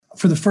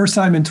for the first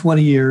time in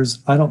 20 years,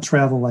 I don't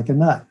travel like a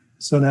nut.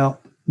 So now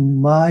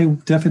my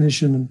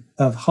definition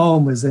of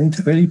home is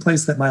any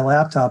place that my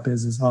laptop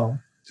is home,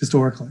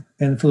 historically.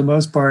 And for the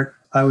most part,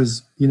 I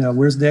was,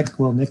 where's Nick?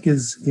 Well, Nick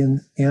is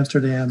in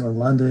Amsterdam or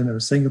London or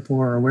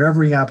Singapore or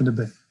wherever he happened to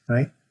be,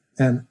 right?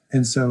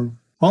 And so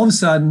all of a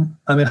sudden,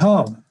 I'm at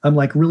home. I'm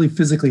like really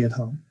physically at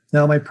home.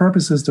 Now, my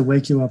purpose is to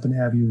wake you up and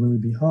have you really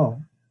be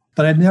home.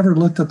 But I'd never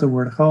looked at the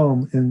word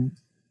home in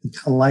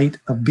the light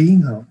of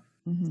being home.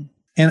 Mm-hmm.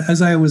 And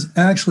as I was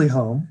actually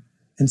home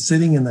and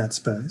sitting in that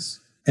space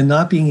and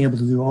not being able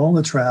to do all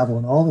the travel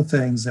and all the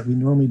things that we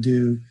normally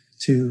do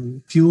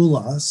to fuel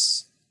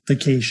us,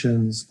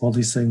 vacations, all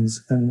these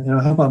things. And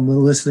I hope I'm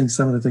listening to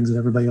some of the things that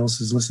everybody else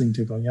is listening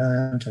to, going,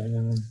 yeah, okay.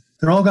 And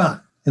they're all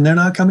gone. And they're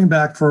not coming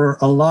back for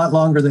a lot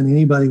longer than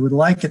anybody would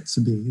like it to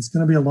be. It's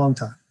going to be a long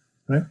time,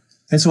 right?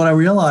 And so what I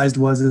realized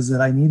is that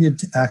I needed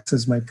to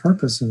access my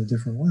purpose in a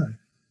different way.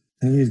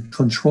 I needed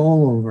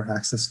control over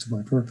access to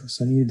my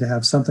purpose. I needed to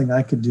have something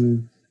I could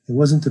do that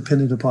wasn't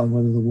dependent upon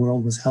whether the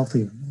world was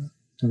healthy or not,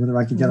 or whether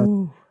I could get up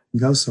and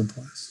go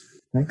someplace.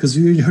 Right? Because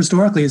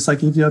historically, it's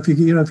like if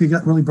you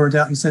got really burnt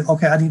out, and you say,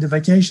 "Okay, I need a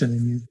vacation,"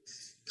 and you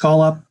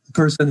call up the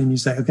person and you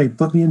say, "Okay,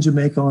 put me in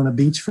Jamaica on a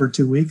beach for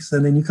 2 weeks,"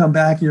 and then you come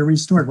back, you're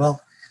restored.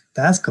 Well,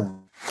 that's cool.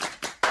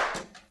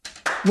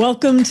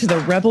 Welcome to the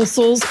Rebel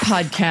Souls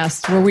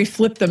podcast, where we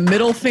flip the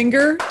middle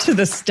finger to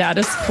the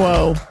status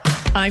quo.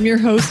 I'm your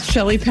host,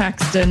 Shelley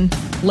Paxton,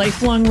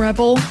 lifelong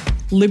rebel,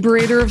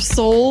 liberator of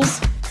souls,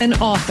 and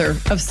author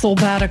of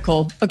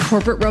Soulbatical, a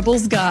corporate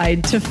rebel's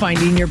guide to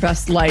finding your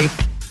best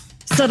life.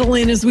 Settle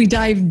in as we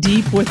dive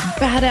deep with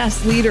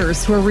badass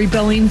leaders who are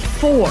rebelling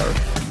for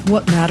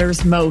what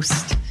matters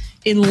most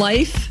in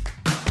life,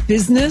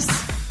 business,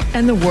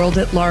 and the world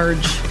at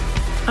large.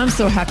 I'm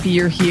so happy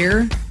you're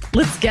here.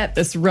 Let's get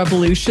this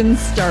revolution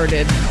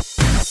started.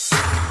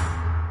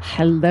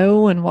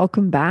 Hello and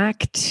welcome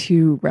back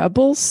to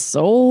Rebel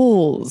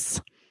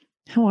Souls.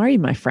 How are you,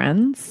 my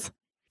friends?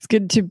 It's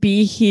good to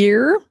be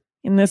here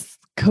in this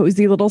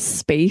cozy little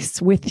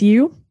space with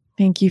you.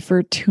 Thank you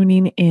for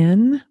tuning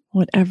in,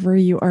 whatever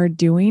you are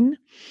doing.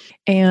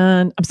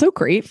 And I'm so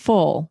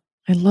grateful.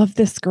 I love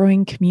this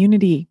growing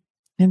community.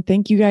 And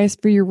thank you guys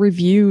for your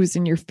reviews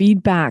and your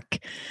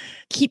feedback.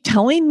 Keep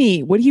telling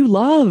me, what do you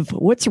love?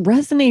 What's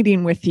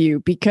resonating with you?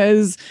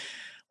 Because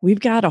we've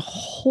got a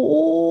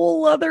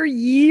whole other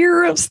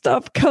year of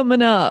stuff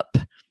coming up.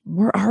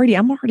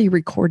 I'm already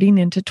recording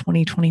into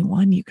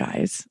 2021, you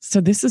guys. So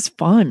this is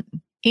fun.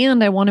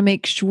 And I want to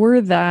make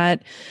sure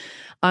that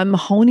I'm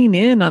honing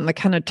in on the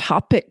kind of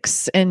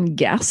topics and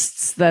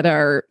guests that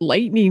are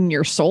lighting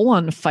your soul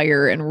on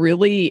fire and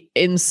really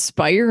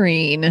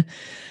inspiring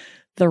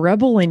the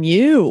rebel in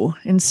you,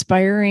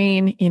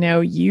 inspiring,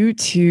 you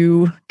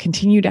to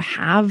continue to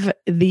have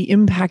the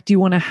impact you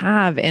want to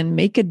have and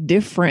make a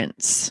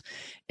difference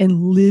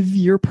and live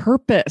your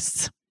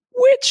purpose,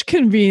 which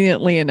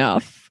conveniently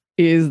enough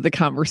is the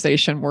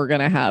conversation we're going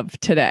to have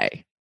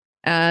today.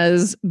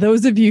 As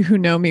those of you who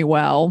know me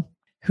well,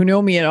 who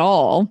know me at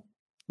all,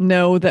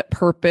 know that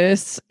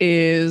purpose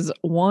is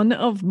one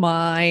of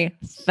my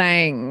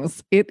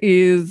things. It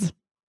is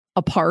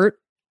a part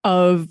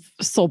of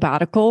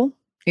Soulbatical.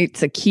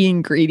 It's a key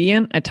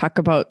ingredient. I talk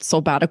about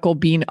Soulbatical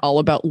being all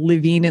about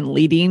living and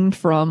leading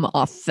from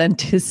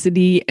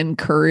authenticity and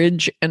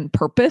courage and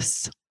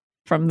purpose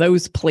from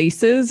those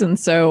places. And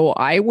so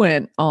I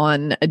went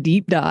on a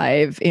deep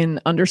dive in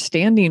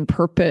understanding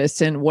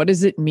purpose and what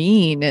does it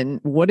mean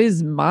and what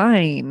is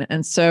mine.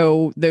 And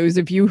so those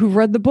of you who've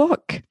read the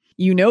book,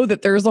 you know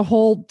that there's a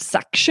whole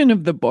section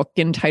of the book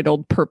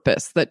entitled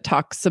Purpose that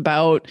talks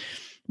about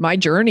my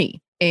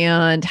journey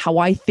and how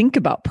I think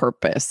about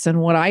purpose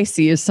and what I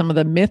see as some of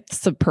the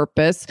myths of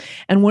purpose.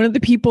 And one of the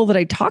people that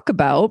I talk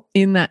about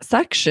in that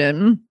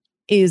section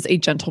is a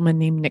gentleman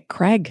named Nick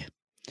Craig,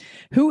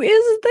 who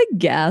is the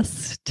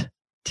guest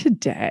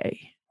today.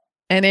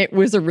 And it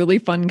was a really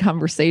fun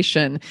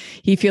conversation.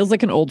 He feels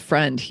like an old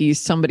friend. He's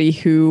somebody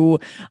who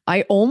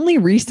I only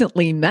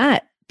recently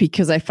met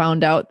because I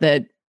found out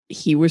that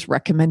he was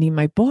recommending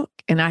my book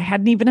and I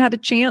hadn't even had a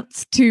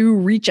chance to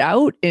reach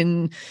out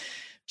and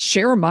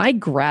share my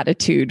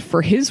gratitude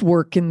for his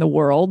work in the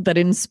world that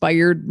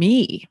inspired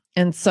me.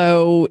 And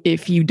so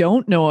if you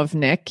don't know of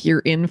Nick, you're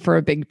in for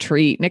a big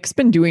treat. Nick's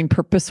been doing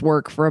purpose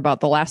work for about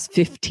the last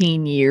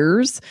 15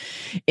 years.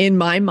 In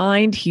my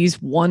mind,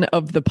 he's one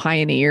of the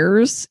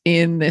pioneers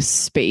in this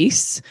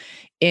space.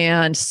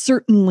 And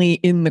certainly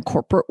in the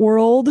corporate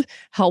world,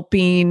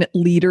 helping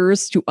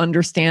leaders to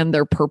understand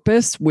their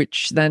purpose,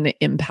 which then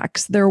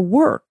impacts their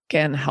work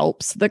and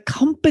helps the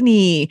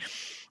company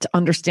to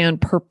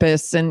understand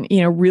purpose and,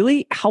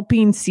 really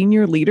helping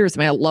senior leaders. I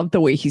mean, I love the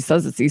way he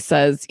says this. He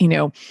says,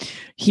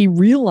 he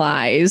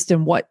realized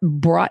and what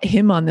brought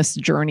him on this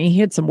journey, he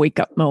had some wake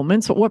up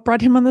moments, but what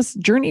brought him on this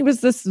journey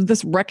was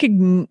this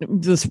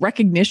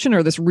recognition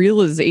or this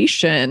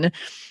realization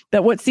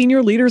that what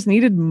senior leaders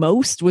needed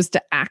most was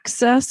to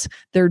access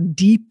their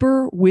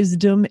deeper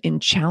wisdom in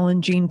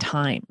challenging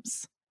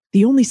times.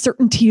 The only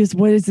certainty is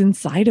what is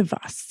inside of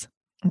us.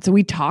 And so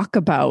we talk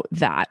about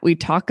that. We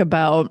talk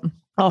about,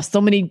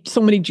 so many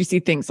juicy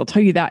things. I'll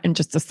tell you that in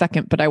just a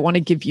second, but I want to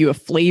give you a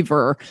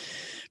flavor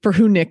for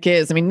who Nick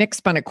is. I mean, Nick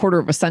spent a quarter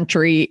of a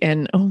century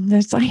and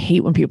I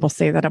hate when people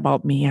say that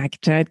about me. I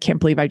can't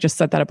believe I just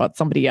said that about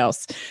somebody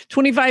else.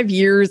 25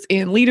 years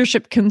in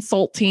leadership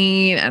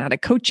consulting and had a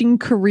coaching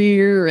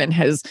career and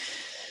has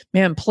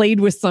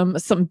played with some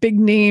big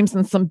names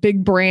and some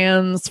big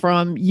brands,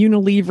 from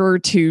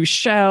Unilever to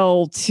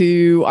Shell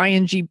to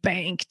ING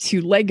Bank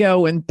to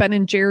Lego and Ben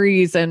and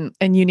Jerry's and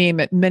you name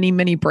it, many,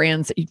 many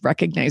brands that you'd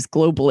recognize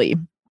globally.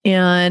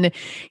 And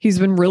he's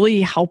been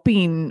really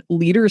helping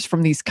leaders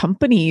from these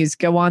companies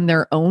go on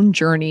their own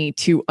journey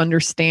to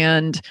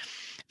understand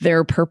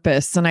their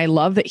purpose. And I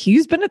love that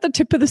he's been at the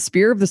tip of the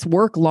spear of this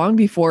work long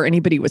before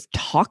anybody was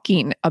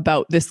talking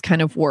about this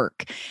kind of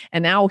work.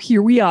 And now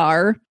here we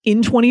are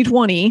in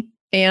 2020,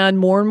 and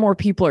more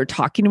people are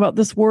talking about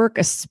this work,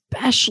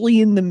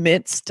 especially in the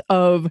midst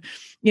of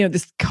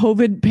this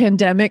COVID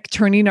pandemic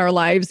turning our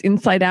lives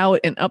inside out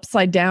and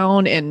upside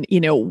down and,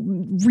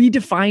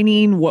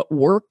 redefining what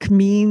work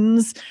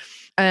means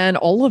and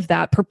all of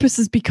that. Purpose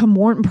has become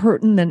more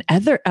important than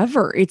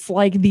ever. It's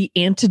like the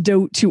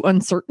antidote to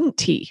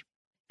uncertainty.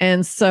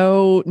 And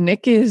so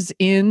Nick is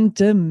in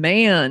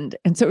demand.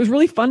 And so it was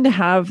really fun to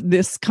have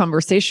this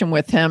conversation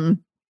with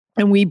him.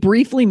 And we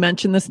briefly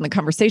mentioned this in the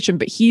conversation,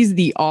 but he's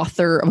the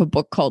author of a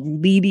book called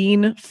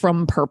Leading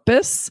from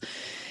Purpose,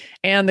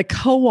 and the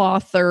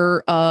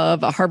co-author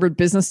of a Harvard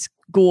Business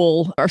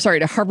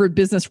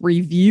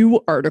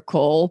Review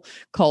article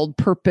called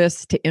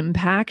Purpose to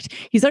Impact.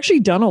 He's actually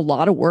done a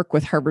lot of work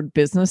with Harvard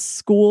Business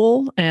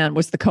School and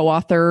was the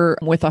co-author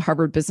with a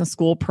Harvard Business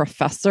School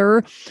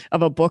professor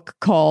of a book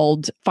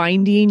called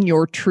Finding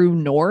Your True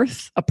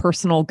North, A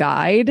Personal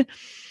Guide.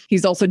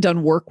 He's also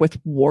done work with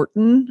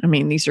Wharton. I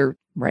mean, these are,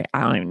 right,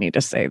 I don't even need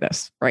to say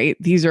this, right?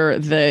 These are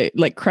the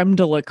creme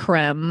de la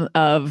creme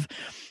of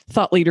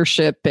thought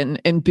leadership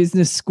and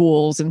business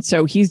schools. And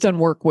so he's done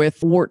work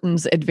with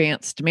Wharton's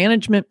advanced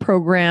management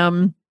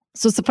program.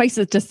 So suffice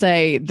it to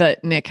say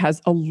that Nick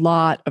has a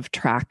lot of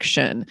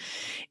traction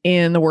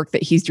in the work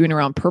that he's doing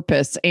around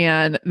purpose.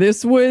 And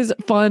this was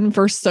fun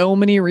for so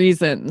many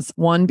reasons.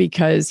 One,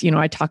 because,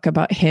 I talk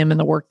about him and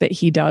the work that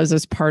he does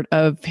as part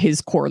of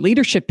his Core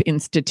Leadership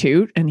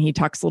Institute. And he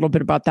talks a little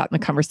bit about that in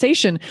the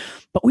conversation.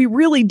 But we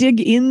really dig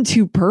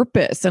into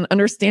purpose and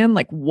understand,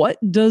 what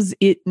does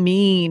it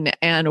mean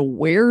and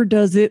where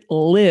does it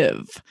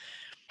live?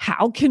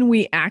 How can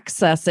we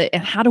access it?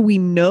 And how do we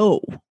know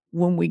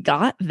when we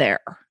got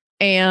there?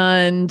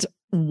 And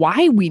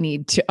why we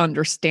need to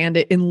understand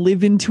it and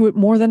live into it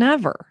more than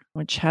ever,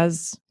 which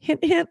has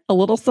hint, a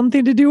little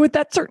something to do with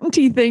that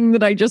certainty thing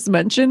that I just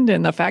mentioned,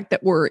 and the fact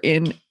that we're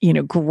in,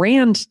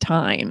 grand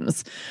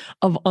times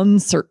of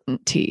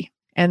uncertainty.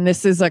 And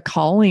this is a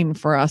calling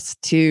for us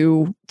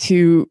to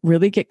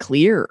really get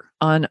clear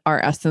on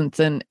our essence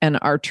and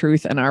our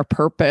truth and our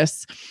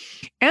purpose.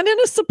 And in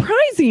a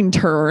surprising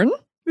turn,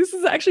 this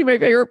is actually my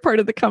favorite part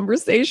of the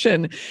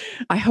conversation.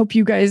 I hope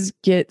you guys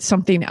get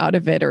something out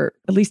of it, or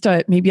at least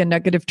maybe a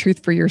nugget of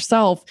truth for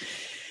yourself.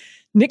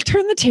 Nick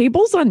turned the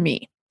tables on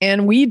me,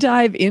 and we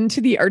dive into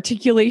the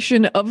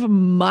articulation of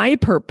my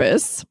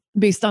purpose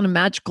based on a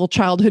magical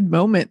childhood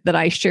moment that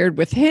I shared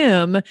with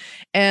him,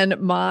 and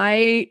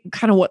my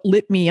kind of what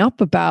lit me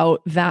up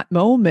about that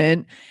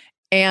moment.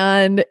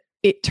 And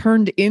it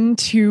turned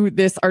into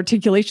this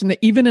articulation that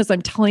even as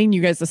I'm telling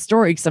you guys the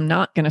story, because I'm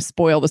not going to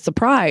spoil the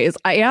surprise,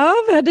 I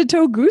have head to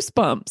toe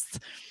goosebumps.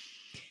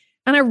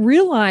 And I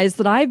realized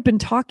that I've been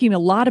talking a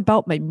lot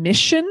about my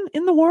mission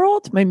in the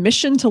world, my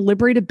mission to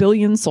liberate 1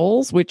 billion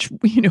souls, which,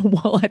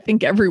 well, I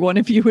think every one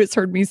of you has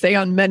heard me say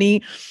on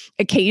many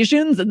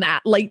occasions, and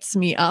that lights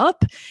me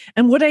up.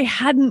 And what I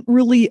hadn't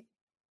really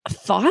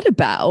thought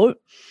about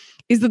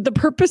is that the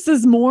purpose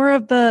is more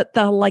of the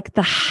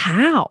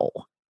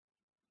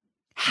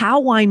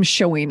how I'm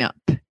showing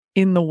up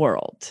in the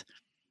world.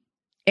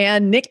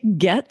 And Nick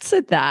gets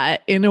at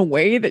that in a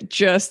way that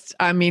just,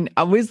 I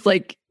was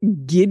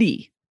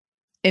giddy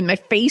and my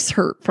face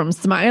hurt from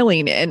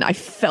smiling. And I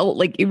felt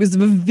like it was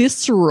a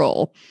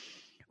visceral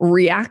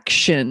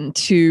reaction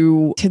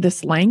to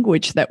this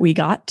language that we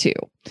got to.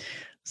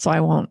 So I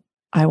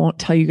won't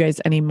tell you guys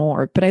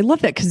anymore, but I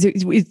love that because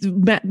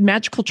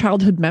magical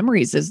childhood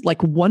memories is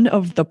one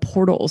of the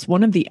portals,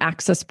 one of the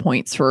access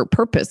points for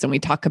purpose. And we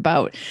talk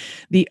about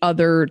the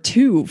other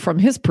two from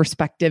his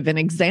perspective and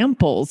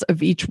examples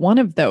of each one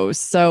of those.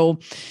 So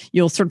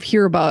you'll sort of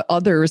hear about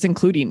others,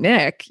 including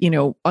Nick,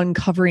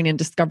 uncovering and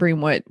discovering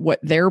what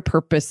their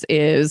purpose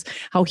is,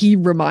 how he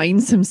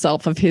reminds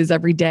himself of his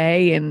every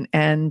day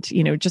and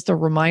just a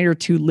reminder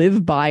to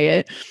live by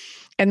it.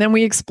 And then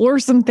we explore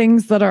some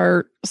things that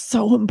are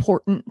so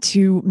important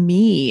to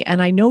me,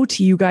 and I know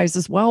to you guys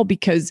as well,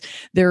 because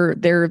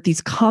they're these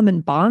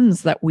common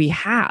bonds that we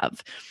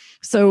have.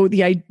 So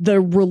the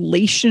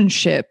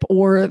relationship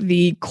or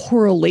the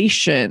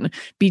correlation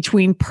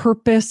between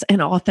purpose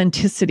and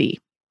authenticity.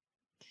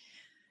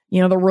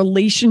 The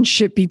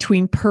relationship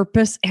between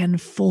purpose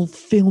and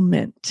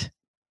fulfillment,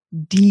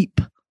 deep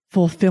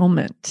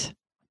fulfillment.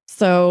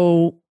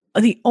 So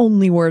the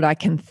only word I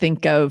can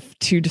think of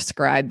to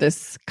describe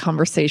this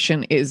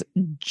conversation is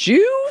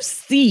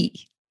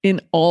juicy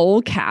in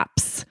all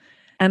caps.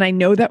 And I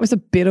know that was a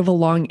bit of a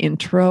long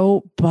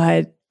intro,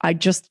 but I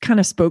just kind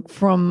of spoke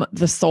from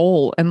the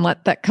soul and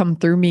let that come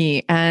through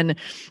me. And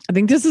I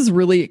think this is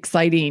really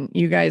exciting,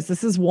 you guys.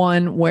 This is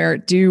one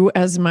where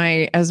as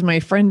my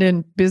friend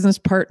and business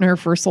partner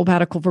for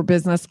Soulbatical for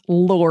Business,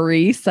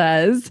 Lori,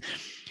 says,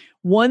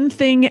 one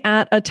thing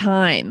at a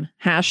time,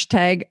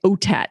 hashtag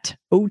OTAT,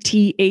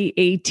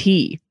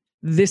 OTAAT.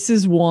 This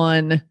is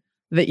one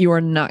that you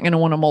are not going to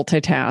want to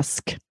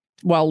multitask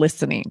while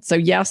listening. So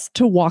yes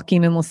to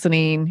walking and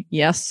listening,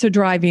 yes to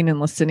driving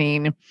and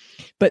listening,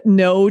 but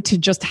no to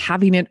just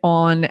having it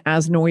on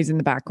as noise in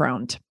the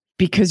background,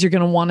 because you're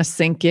going to want to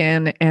sink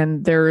in,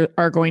 and there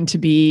are going to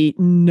be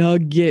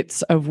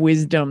nuggets of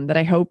wisdom that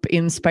I hope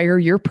inspire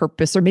your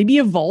purpose or maybe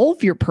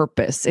evolve your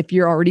purpose. If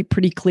you're already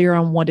pretty clear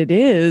on what it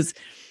is,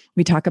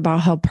 we talk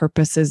about how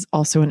purpose is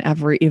also an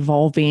ever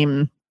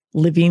evolving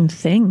living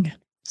thing.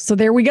 So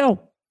there we go.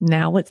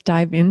 Now let's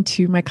dive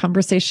into my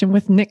conversation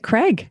with Nick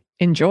Craig.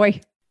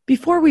 Enjoy.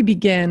 Before we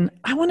begin,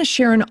 I want to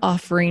share an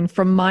offering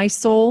from my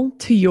soul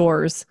to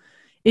yours.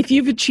 If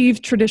you've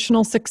achieved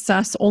traditional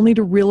success only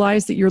to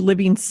realize that you're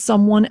living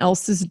someone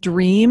else's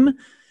dream,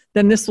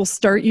 then this will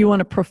start you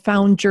on a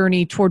profound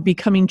journey toward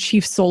becoming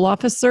chief soul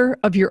officer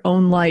of your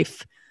own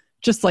life,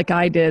 just like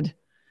I did.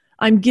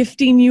 I'm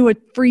gifting you a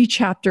free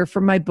chapter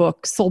from my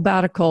book,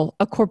 Soulbatical,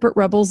 A Corporate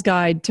Rebel's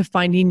Guide to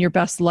Finding Your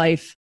Best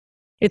Life.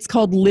 It's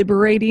called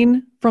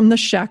Liberating from the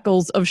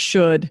Shackles of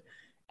Should.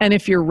 And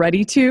if you're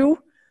ready to,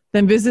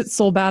 then visit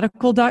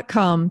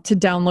soulbatical.com to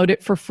download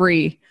it for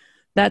free.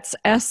 That's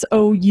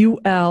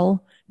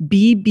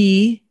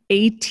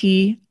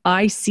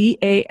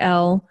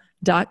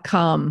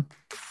SOULBATICAL.com.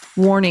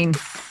 Warning,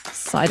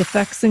 side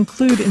effects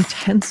include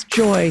intense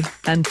joy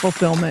and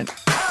fulfillment.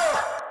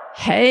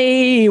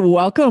 Hey,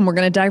 welcome. We're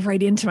going to dive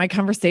right into my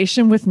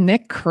conversation with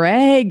Nick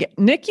Craig.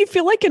 Nick, you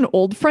feel like an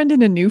old friend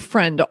and a new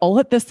friend all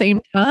at the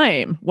same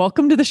time.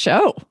 Welcome to the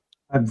show.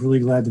 I'm really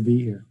glad to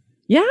be here.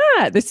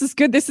 Yeah, this is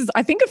good. This is,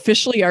 I think,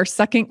 officially our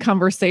second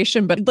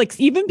conversation, but like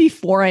even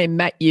before I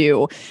met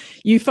you,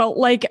 you felt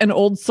like an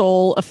old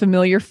soul, a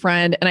familiar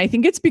friend. And I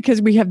think it's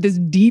because we have this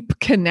deep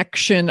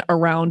connection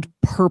around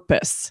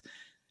purpose,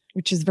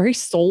 which is very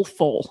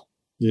soulful.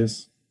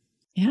 Yes.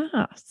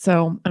 Yeah.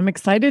 So I'm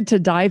excited to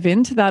dive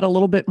into that a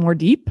little bit more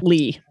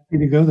deeply. Happy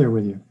to go there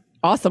with you.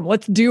 Awesome.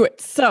 Let's do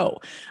it. So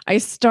I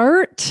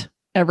start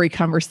every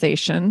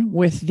conversation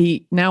with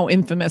the now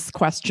infamous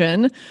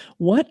question,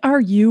 what are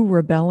you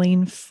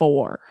rebelling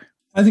for?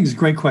 I think it's a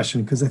great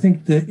question, because I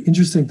think the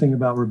interesting thing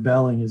about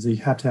rebelling is that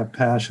you have to have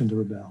passion to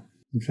rebel.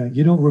 Okay.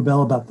 You don't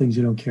rebel about things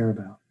you don't care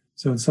about.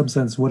 So in some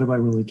sense, what do I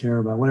really care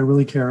about? What I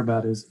really care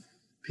about is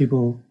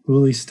people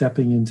really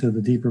stepping into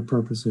the deeper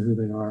purpose of who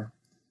they are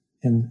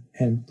and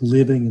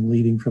living and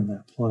leading from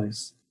that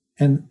place.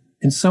 And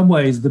in some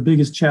ways, the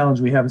biggest challenge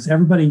we have is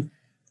everybody,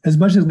 as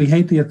much as we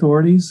hate the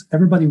authorities,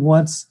 everybody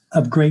wants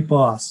a great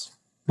boss.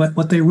 But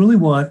what they really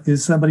want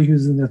is somebody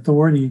who's in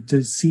authority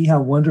to see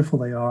how wonderful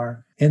they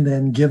are and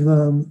then give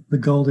them the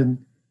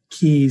golden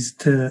keys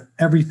to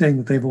everything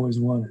that they've always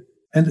wanted.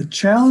 And the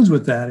challenge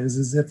with that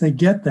is if they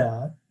get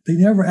that, they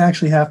never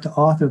actually have to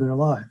author their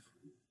life.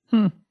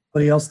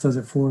 Somebody else does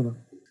it for them.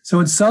 So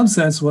in some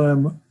sense, what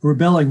I'm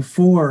rebelling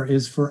for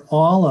is for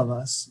all of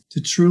us to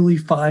truly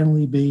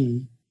finally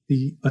be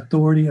the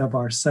authority of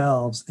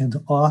ourselves and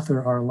to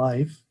author our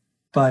life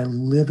by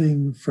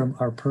living from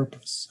our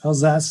purpose.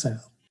 How's that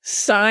sound?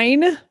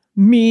 Sign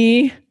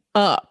me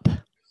up.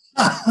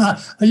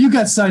 You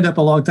got signed up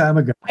a long time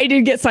ago. I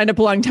did get signed up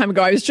a long time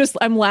ago.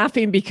 I'm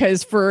laughing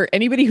because for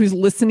anybody who's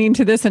listening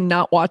to this and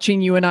not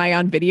watching you and I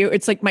on video,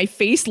 it's like my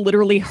face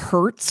literally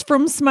hurts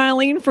from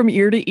smiling from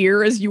ear to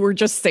ear as you were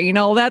just saying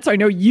all that. So I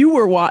know you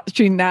were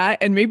watching that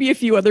and maybe a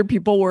few other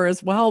people were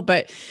as well,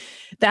 but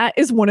that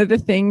is one of the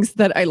things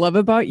that I love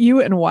about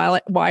you and why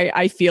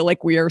I feel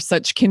like we are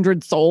such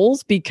kindred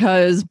souls,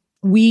 because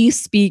we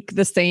speak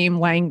the same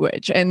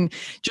language. And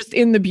just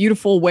in the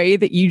beautiful way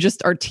that you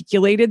just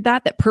articulated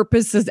that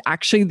purpose is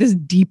actually this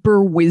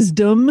deeper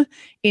wisdom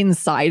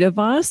inside of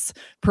us.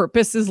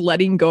 Purpose is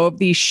letting go of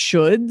these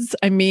shoulds.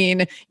 I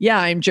mean, yeah,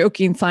 I'm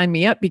joking, sign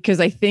me up, because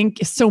I think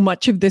so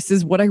much of this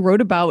is what I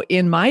wrote about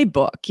in my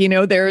book. You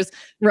know, there's,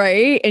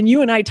 right? And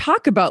you and I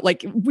talk about,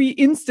 like, we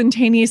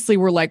instantaneously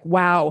were like,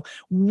 wow,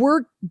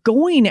 we're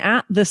going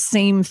at the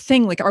same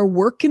thing. Like, our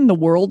work in the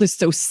world is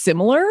so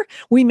similar.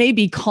 We may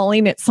be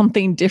calling it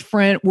something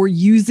different. We're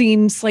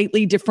using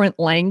slightly different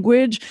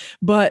language,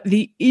 but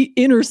the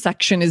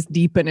intersection is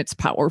deep and it's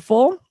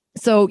powerful.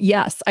 So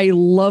yes, I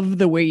love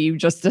the way you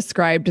just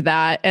described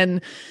that.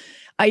 And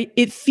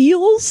it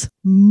feels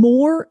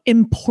more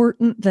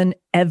important than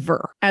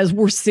ever as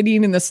we're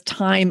sitting in this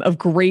time of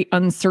great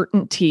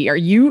uncertainty. Are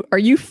you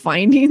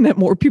finding that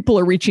more people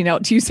are reaching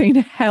out to you saying,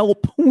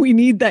 help, we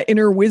need that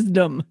inner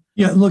wisdom?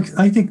 Yeah, look,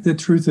 I think the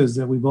truth is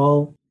that we've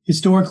all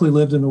historically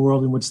lived in a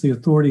world in which the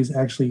authorities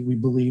actually, we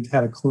believed,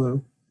 had a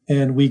clue.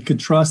 and we could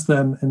trust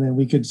them, and then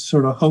we could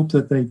sort of hope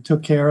that they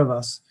took care of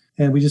us.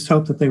 And we just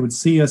hope that they would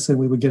see us and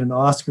we would get an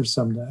Oscar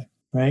someday,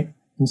 right?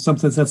 In some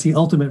sense, that's the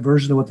ultimate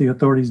version of what the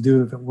authorities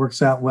do if it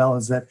works out well,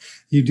 is that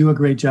you do a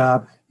great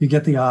job, you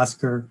get the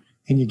Oscar,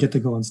 and you get to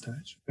go on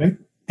stage, right?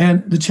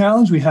 And the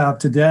challenge we have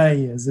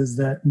today is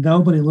that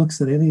nobody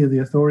looks at any of the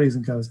authorities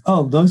and goes,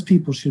 oh, those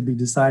people should be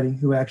deciding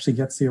who actually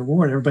gets the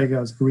award. Everybody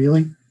goes,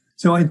 really?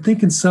 So I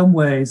think in some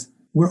ways,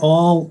 we're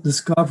all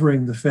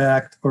discovering the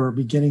fact, or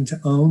beginning to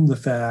own the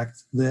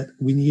fact, that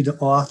we need to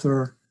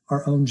author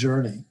our own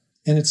journey.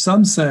 And in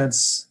some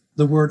sense,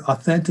 the word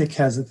authentic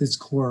has at its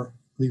core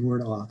the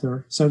word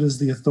author. So does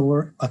the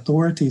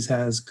authorities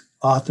has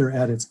author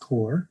at its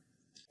core.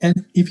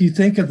 And if you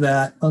think of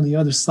that, on the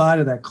other side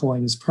of that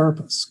coin is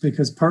purpose,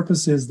 because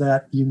purpose is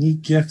that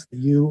unique gift that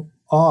you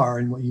are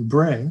and what you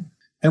bring.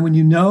 And when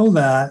you know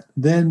that,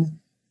 then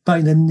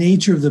by the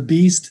nature of the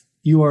beast,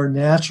 you are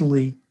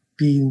naturally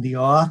being the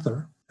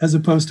author as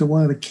opposed to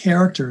one of the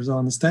characters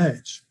on the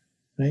stage,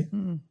 right?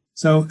 Mm.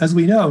 So as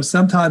we know,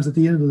 sometimes at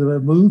the end of the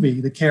movie,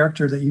 the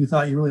character that you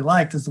thought you really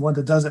liked is the one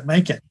that doesn't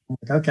make it.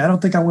 Like, okay, I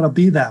don't think I want to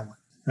be that one,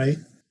 right?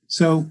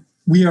 So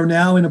we are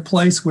now in a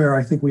place where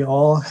I think we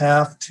all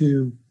have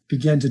to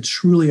begin to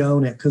truly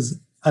own it. Because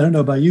I don't know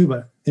about you,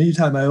 but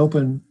anytime I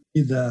open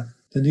the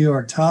New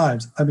York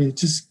Times, I mean, it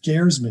just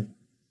scares me.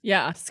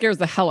 Yeah, scares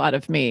the hell out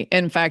of me.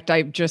 In fact,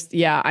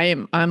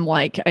 I'm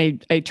like,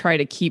 I try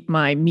to keep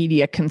my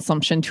media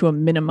consumption to a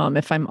minimum,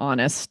 if I'm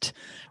honest,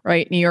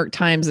 right? New York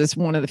Times is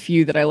one of the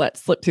few that I let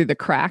slip through the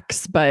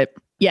cracks. But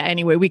yeah,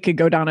 anyway, we could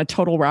go down a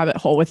total rabbit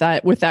hole with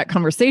that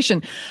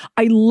conversation.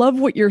 I love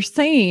what you're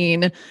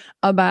saying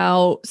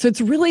about, so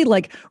it's really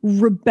like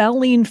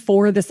rebelling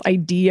for this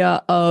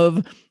idea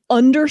of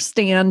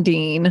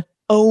understanding,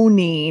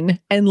 owning,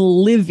 and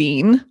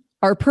living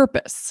our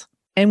purpose.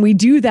 And we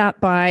do that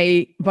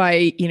by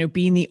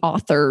being the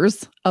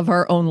authors of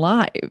our own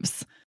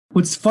lives.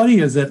 What's funny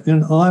is that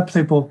a lot of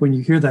people, when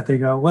you hear that, they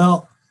go,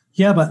 well,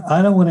 yeah, but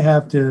I don't want to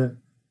have to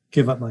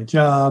give up my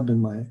job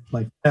and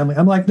my family.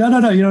 I'm like, no,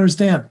 you don't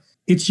understand.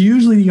 It's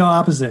usually the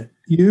opposite.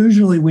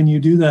 Usually when you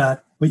do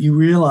that, what you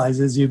realize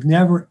is you've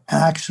never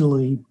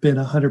actually been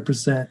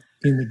 100%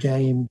 in the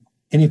game.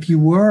 And if you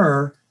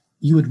were,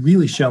 you would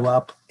really show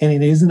up. And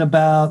it isn't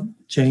about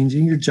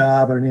changing your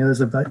job or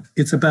anything.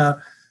 It's about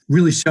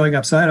really showing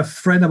up. So I had a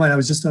friend of mine I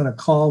was just on a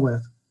call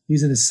with.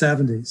 He's in his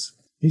 70s.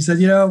 He said,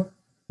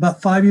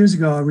 about 5 years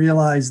ago, I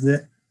realized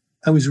that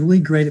I was really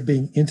great at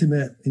being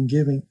intimate and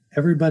giving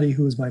everybody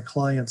who was my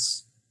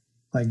clients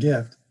my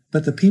gift.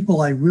 But the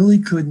people I really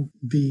couldn't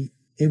be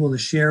able to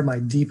share my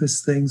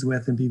deepest things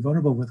with and be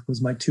vulnerable with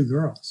was my two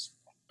girls.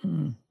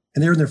 Mm.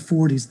 And they're in their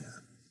 40s now.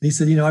 He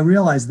said, I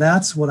realized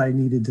that's what I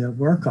needed to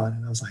work on.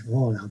 And I was like,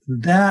 oh, now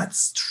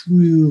that's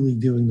truly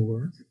doing the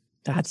work.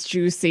 That's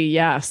juicy.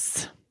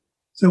 Yes.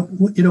 So,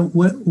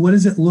 what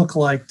does it look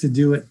like to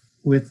do it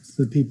with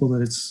the people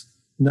that it's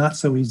not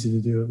so easy to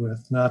do it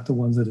with, not the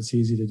ones that it's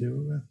easy to do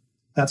it with?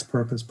 That's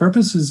purpose.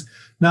 Purpose is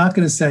not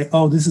going to say,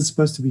 oh, this is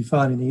supposed to be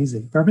fun and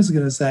easy. Purpose is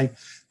going to say,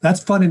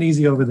 that's fun and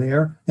easy over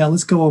there. Now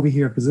let's go over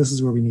here because this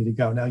is where we need to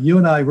go. Now, you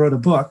and I wrote a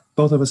book.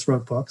 Both of us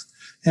wrote books.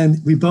 And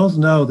we both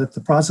know that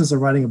the process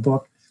of writing a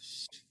book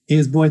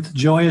is both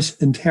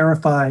joyous and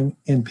terrifying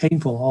and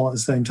painful all at the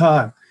same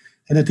time.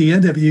 And at the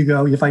end of it, you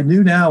go, if I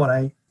knew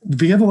now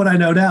given what I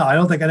know now, I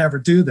don't think I'd ever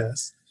do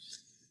this.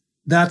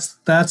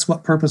 That's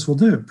what purpose will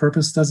do.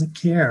 Purpose doesn't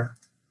care,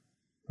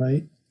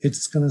 right?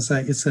 It's going to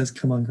say, it says,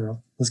 come on,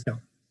 girl, let's go.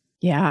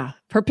 Yeah.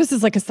 Purpose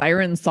is like a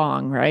siren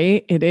song,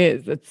 right? It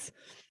is.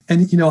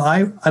 And, I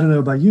don't know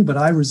about you, but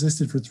I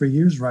resisted for 3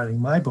 years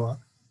writing my book,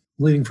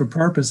 Leading from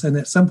Purpose. And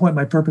at some point,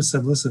 my purpose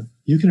said, listen,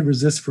 you can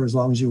resist for as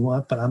long as you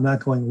want, but I'm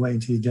not going away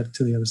until you get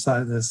to the other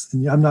side of this.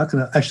 And I'm not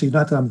going to, actually,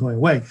 not that I'm going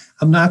away.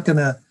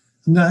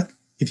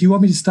 If you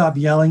want me to stop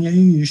yelling at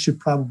you, you should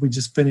probably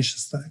just finish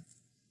this thing.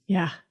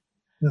 Yeah.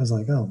 And I was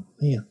like, oh,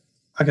 man,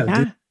 I got to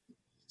do it.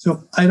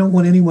 So I don't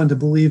want anyone to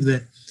believe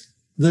that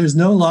there's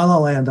no la-la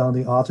land on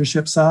the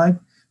authorship side,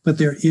 but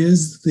there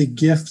is the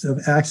gift of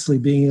actually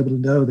being able to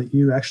know that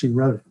you actually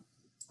wrote it,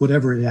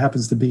 whatever it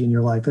happens to be in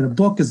your life. And a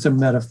book is a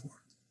metaphor.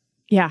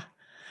 Yeah.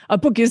 A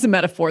book is a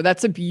metaphor.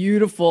 It's a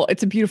beautiful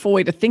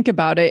way to think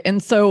about it.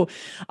 And so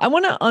I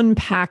want to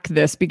unpack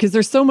this because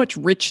there's so much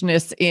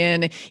richness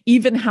in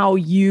even how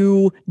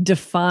you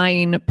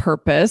define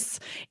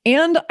purpose.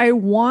 And I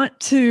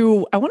would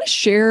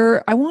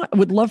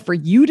love for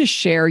you to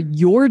share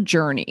your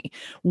journey.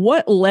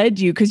 What led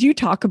you? Because you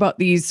talk about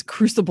these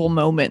crucible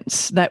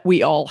moments that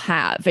we all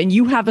have, and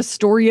you have a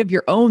story of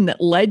your own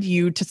that led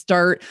you to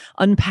start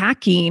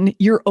unpacking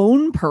your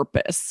own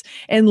purpose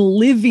and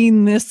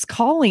living this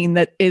calling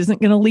that isn't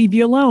going to leave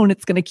you alone.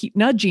 It's going to keep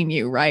nudging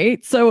you,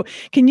 right? So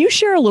can you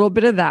share a little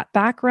bit of that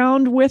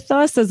background with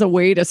us as a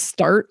way to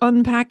start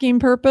unpacking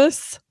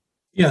purpose?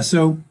 Yeah.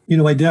 So,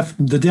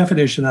 the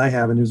definition I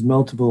have, and there's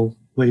multiple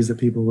ways that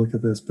people look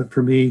at this, but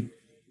for me,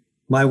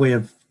 my way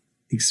of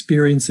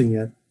experiencing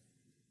it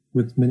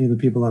with many of the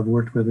people I've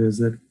worked with is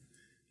that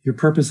your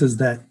purpose is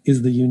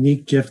the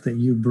unique gift that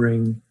you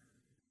bring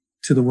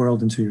to the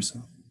world and to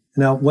yourself.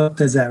 Now, what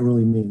does that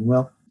really mean?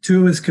 Well,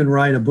 two of us can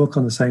write a book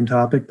on the same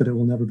topic, but it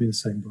will never be the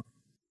same book.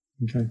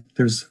 Okay.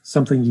 There's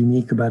something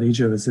unique about each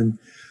of us. And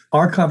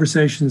our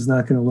conversation is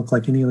not going to look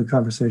like any other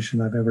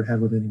conversation I've ever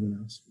had with anyone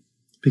else,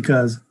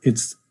 because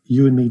it's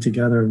you and me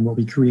together. And what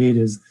we create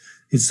is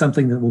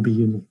something that will be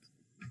unique.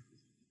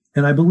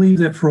 And I believe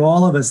that for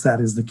all of us, that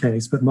is the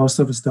case, but most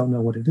of us don't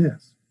know what it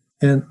is.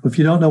 And if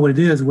you don't know what it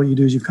is, what you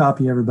do is you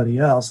copy everybody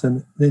else.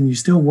 And then you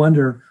still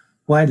wonder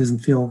why it doesn't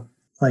feel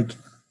like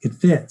it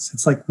fits.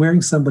 It's like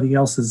wearing somebody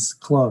else's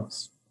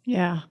clothes.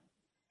 Yeah.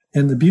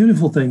 And the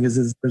beautiful thing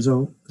is there's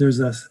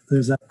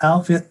an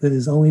outfit that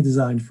is only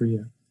designed for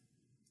you.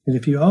 And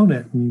if you own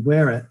it and you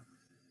wear it,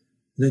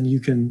 then you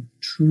can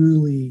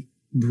truly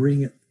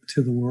bring it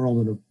to the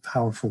world in a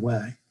powerful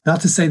way.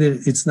 Not to say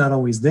that it's not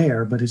always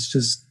there, but it's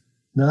just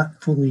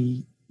not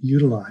fully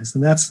utilized.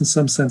 And that's in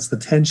some sense the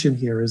tension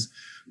here is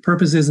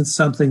purpose isn't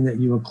something that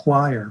you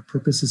acquire.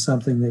 Purpose is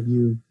something that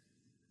you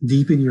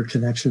deepen your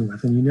connection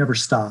with and you never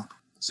stop.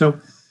 So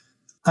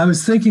I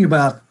was thinking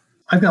about,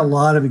 I've got a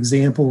lot of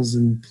examples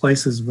and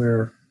places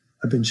where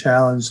I've been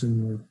challenged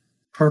and where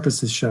purpose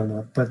has shown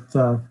up. But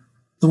the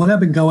one I've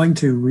been going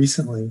to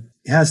recently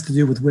has to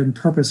do with when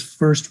purpose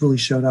first really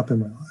showed up in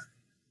my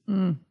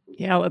life.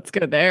 Yeah, let's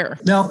go there.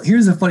 Now,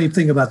 here's the funny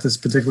thing about this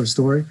particular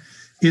story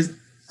is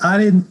I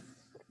didn't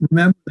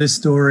remember this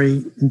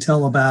story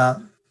until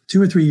about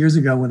 2 or 3 years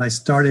ago when I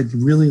started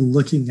really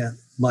looking at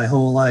my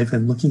whole life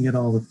and looking at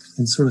all the,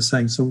 and sort of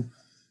saying, so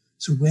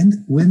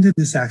when did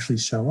this actually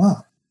show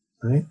up?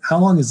 Right? How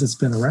long has this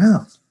been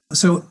around?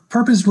 So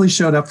purpose really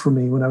showed up for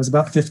me when I was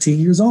about 15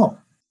 years old.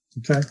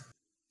 Okay.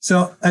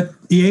 So at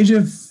the age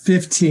of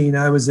 15,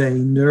 I was a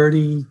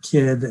nerdy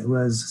kid that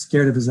was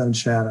scared of his own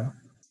shadow.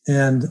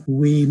 And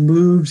we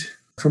moved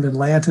from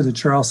Atlanta to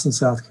Charleston,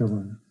 South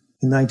Carolina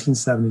in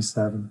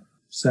 1977,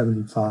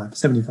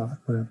 75,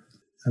 whatever.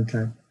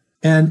 Okay.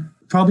 And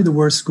probably the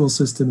worst school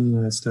system in the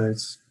United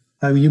States.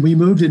 I mean, we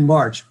moved in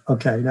March.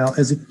 Okay. Now,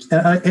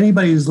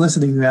 anybody who's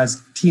listening who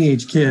has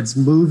teenage kids,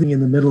 moving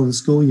in the middle of the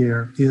school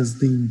year is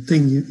the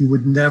thing you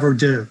would never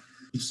do.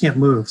 You can't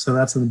move. So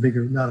that's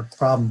not a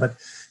problem, but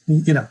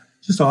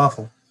just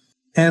awful.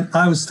 And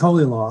I was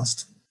totally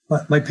lost.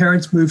 But my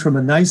parents moved from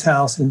a nice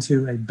house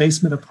into a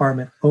basement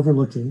apartment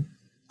overlooking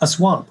a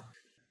swamp.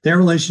 Their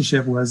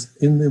relationship was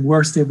in the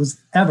worst it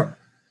was ever.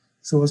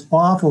 So it was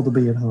awful to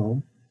be at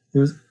home. It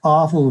was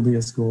awful to be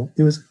at school.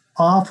 It was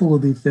awful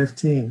to be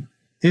 15.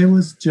 It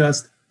was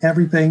just,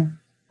 everything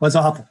was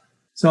awful.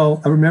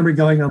 So I remember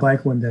going on a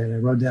bike one day and I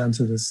rode down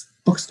to this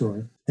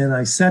bookstore and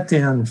I sat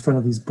down in front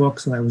of these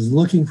books and I was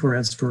looking for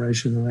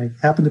inspiration. And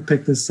I happened to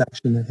pick this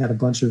section that had a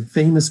bunch of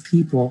famous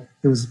people.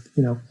 It was,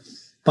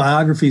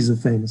 biographies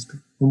of famous people.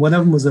 And one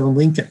of them was of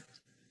Lincoln.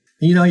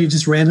 And, you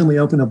just randomly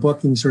open a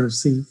book and you sort of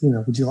see,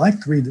 would you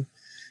like to read it?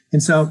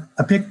 And so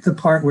I picked the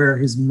part where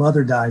his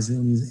mother dies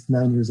when he's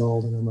 9 years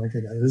old. And I'm like,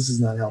 okay, this is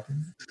not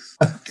helping me.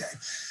 Okay.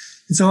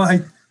 And so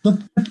I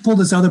pulled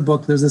this other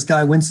book. There's this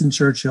guy, Winston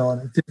Churchill.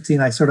 And at 15,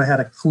 I sort of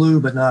had a clue,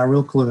 but not a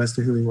real clue as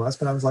to who he was.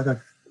 But I was like,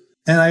 okay.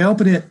 And I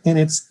open it and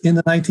it's in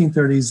the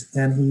 1930s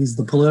and he's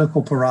the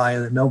political pariah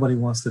that nobody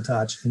wants to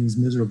touch. And he's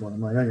miserable.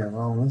 I'm like, okay,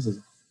 well,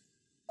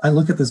 I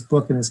look at this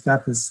book and it's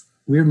got this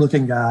weird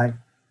looking guy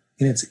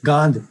and it's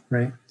Gandhi,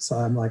 right? So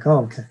I'm like,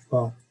 oh, okay.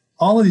 Well,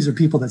 all of these are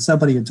people that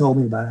somebody had told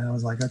me about. And I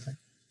was like, okay.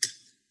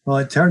 Well,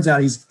 it turns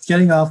out he's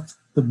getting off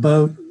the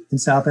boat in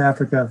South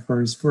Africa for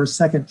his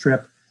second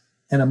trip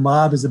and a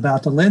mob is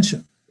about to lynch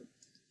him.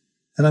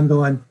 And I'm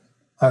going,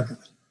 okay.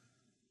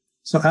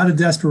 So out of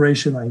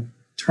desperation, I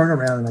turn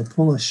around and I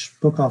pull a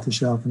book off the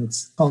shelf and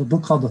it's called a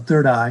book called The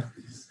Third Eye,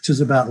 which is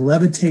about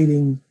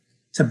levitating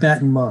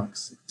Tibetan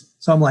monks.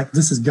 So I'm like,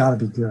 this has got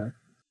to be good.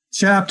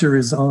 Chapter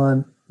is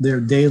on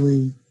their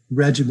daily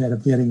regimen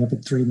of getting up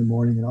at 3 a.m.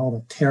 and all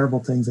the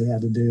terrible things they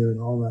had to do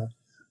and all that.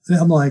 And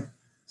I'm like,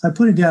 so I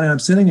put it down and I'm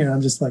sitting here and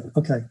I'm just like,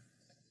 okay.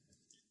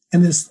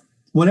 And this,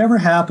 whatever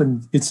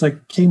happened, it's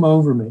like came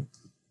over me.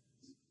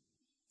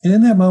 And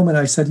in that moment,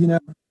 I said,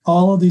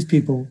 all of these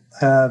people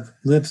have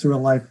lived through a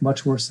life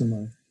much worse than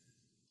mine.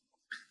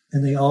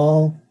 And they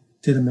all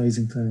did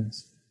amazing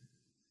things.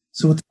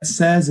 So what that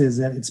says is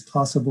that it's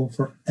possible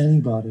for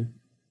anybody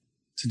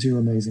to do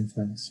amazing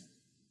things.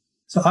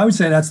 So I would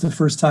say that's the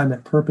first time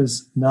that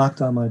purpose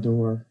knocked on my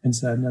door and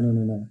said,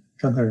 no,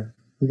 come here.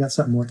 We got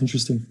something more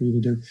interesting for you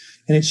to do.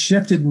 And it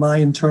shifted my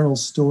internal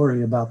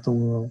story about the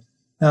world.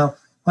 Now,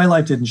 my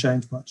life didn't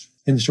change much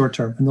in the short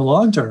term. In the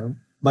long term,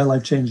 my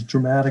life changed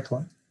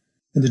dramatically.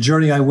 And the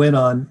journey I went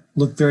on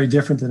looked very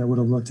different than it would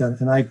have looked at.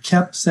 And I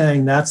kept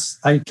saying,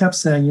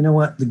 you know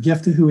what? The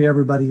gift of who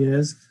everybody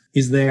is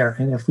there.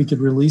 And if we could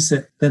release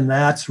it, then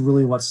that's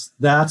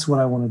what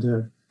I want to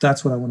do.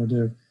 That's what I want to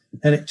do.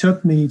 And it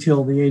took me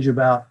till the age of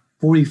about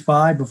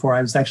 45 before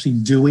I was actually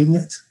doing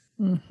it.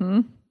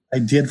 Mm-hmm. I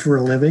did for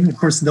a living. Of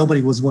course,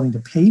 nobody was wanting to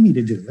pay me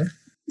to do it.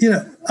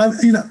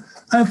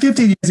 I'm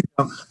 15 years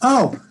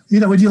ago.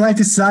 Would you like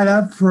to sign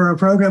up for a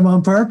program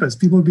on purpose?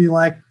 People would be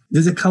like,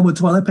 does it come with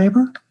toilet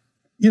paper?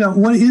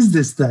 what is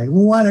this thing?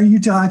 What are you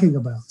talking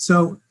about?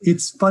 So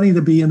it's funny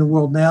to be in the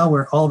world now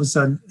where all of a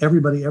sudden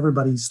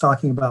everybody's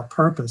talking about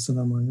purpose. And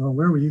I'm like, oh,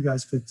 where were you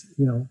guys fit?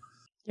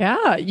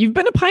 Yeah, you've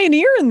been a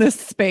pioneer in this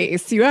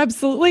space. You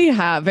absolutely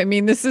have. I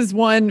mean, this is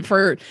one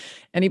for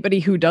anybody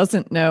who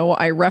doesn't know.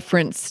 I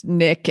referenced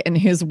Nick and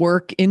his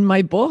work in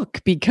my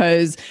book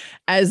because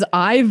as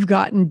I've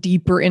gotten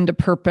deeper into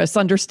purpose,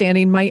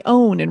 understanding my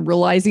own and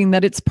realizing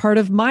that it's part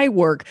of my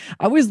work,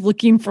 I was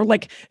looking for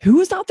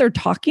who's out there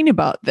talking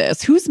about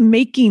this? Who's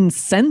making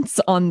sense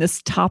on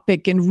this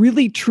topic and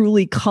really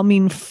truly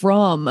coming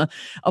from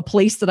a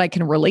place that I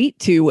can relate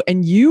to?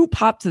 And you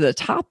popped to the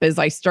top as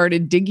I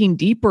started digging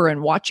deeper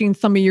and watching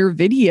some of your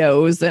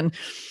videos. And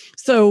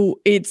so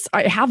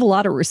I have a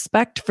lot of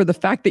respect for the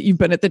fact that you've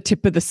been at the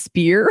tip of the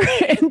spear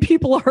and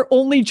people are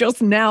only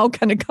just now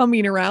kind of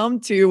coming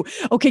around to,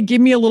 okay, give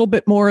me a little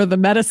bit more of the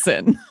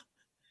medicine.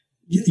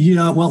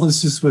 Well,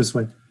 let's just put it this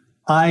way.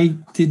 I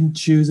didn't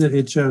choose it.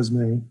 It chose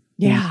me.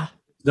 Yeah. What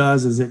it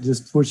does is it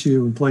just puts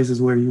you in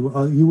places where you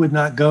would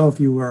not go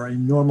if you were a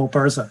normal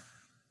person.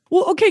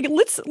 Well, okay,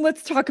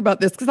 let's talk about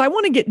this because I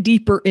want to get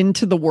deeper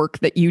into the work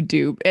that you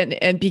do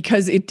and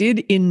because it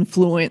did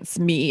influence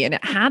me and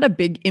it had a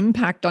big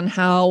impact on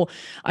how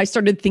I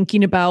started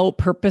thinking about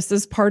purpose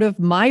as part of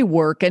my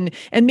work. And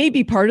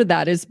maybe part of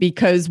that is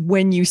because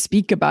when you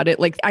speak about it,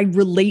 I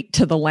relate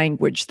to the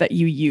language that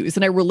you use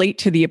and I relate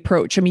to the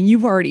approach. I mean,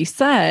 you've already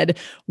said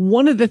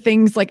one of the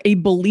things a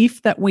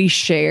belief that we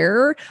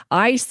share,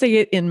 I say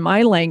it in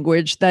my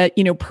language that,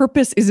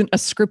 purpose isn't a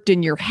script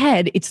in your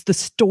head, it's the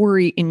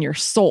story in your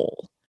soul.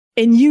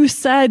 And you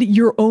said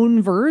your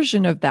own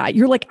version of that.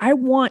 You're like, I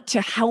want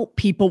to help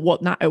people. Well,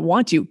 not I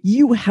want to.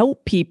 You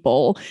help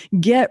people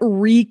get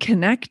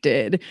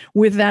reconnected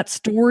with that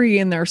story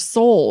in their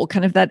soul,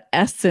 kind of that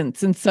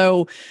essence. And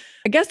so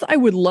I guess I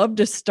would love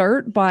to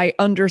start by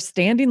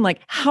understanding,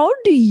 how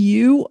do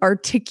you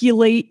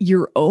articulate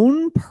your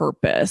own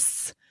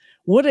purpose?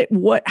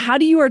 How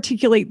do you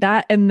articulate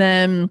that? And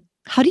then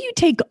how do you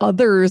take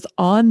others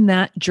on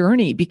that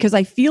journey? Because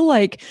I feel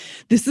like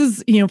this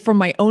is, from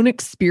my own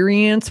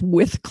experience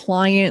with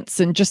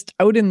clients and just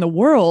out in the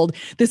world,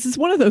 this is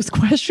one of those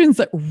questions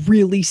that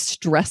really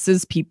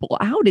stresses people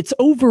out. It's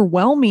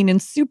overwhelming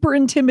and super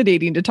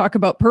intimidating to talk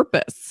about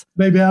purpose.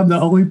 Maybe I'm the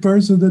only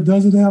person that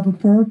doesn't have a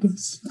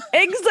purpose.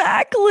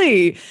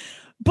 Exactly.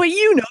 But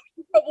you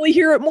probably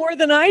hear it more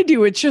than I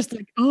do. It's just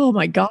oh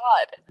my God.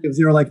 Because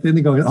they were then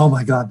they go, oh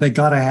my God, thank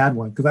God I had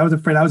one. Because I was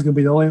afraid I was going to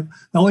be the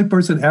only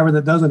person ever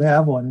that doesn't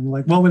have one.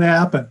 And what would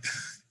happen?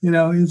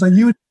 It's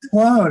you would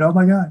explode. Oh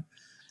my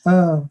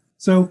God.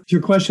 So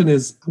your question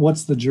is,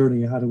 what's the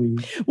journey? How do we?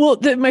 Well,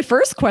 my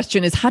first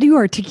question is, how do you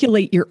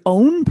articulate your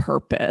own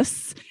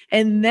purpose?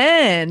 And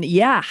then,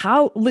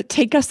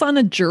 take us on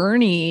a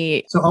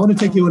journey. So I want to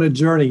take you on a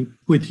journey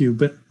with you.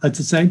 But at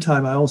the same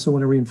time, I also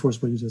want to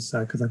reinforce what you just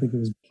said, because I think it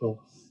was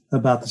cool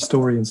about the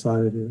story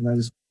inside of you. And I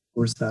just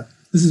reinforce that.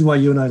 This is why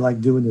you and I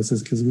like doing this,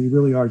 is because we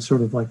really are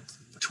sort of like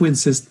twin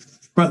sisters.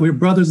 We're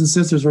brothers and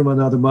sisters from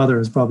another mother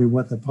is probably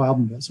what the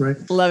problem is, right?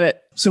 Love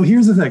it. So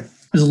here's the thing.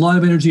 There's a lot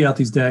of energy out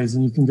these days,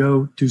 and you can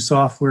go do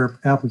software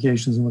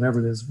applications and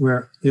whatever it is,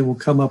 where it will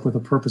come up with a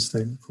purpose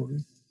statement for you.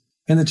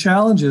 And the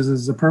challenge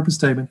is the purpose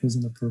statement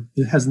isn't a purpose.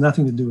 It has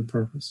nothing to do with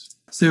purpose.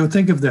 So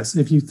think of this.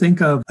 If you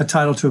think of a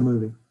title to a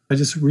movie, I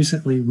just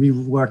recently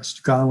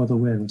rewatched Gone with the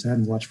Wind, which I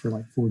hadn't watched for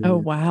 40 years. Oh,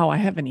 wow. I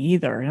haven't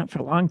either. Not for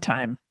a long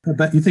time.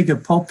 But you think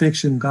of Pulp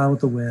Fiction, Gone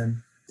with the Wind,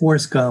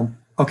 Forrest Gump.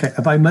 Okay,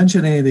 if I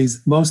mention any of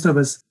these, most of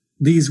us,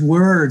 these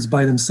words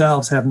by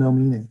themselves have no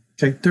meaning.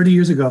 Okay, 30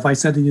 years ago, if I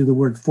said to you the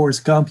word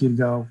Forrest Gump, you'd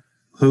go,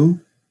 who?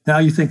 Now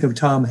you think of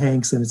Tom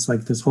Hanks, and it's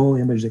this whole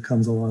image that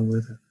comes along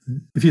with it.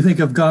 If you think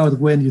of Gone with the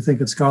Wind, you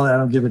think of Scarlett, I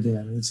don't give a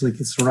damn. It's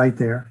it's right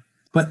there.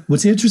 But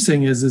what's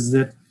interesting is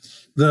that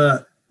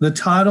the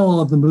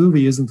title of the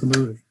movie isn't the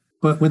movie.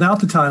 But without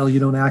the title, you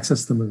don't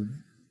access the movie.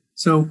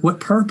 So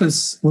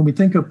when we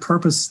think of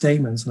purpose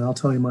statements, and I'll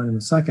tell you mine in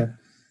a second,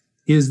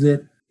 is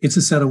that it's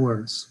a set of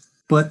words.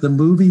 But the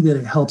movie that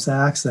it helps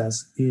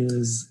access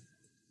is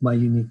my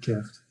unique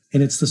gift.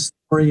 And it's the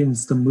story and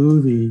it's the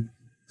movie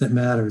that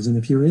matters. And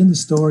if you're in the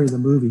story of the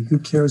movie, who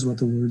cares what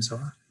the words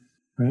are,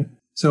 right?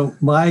 So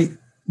my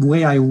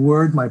way I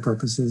word my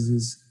purpose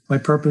is my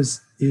purpose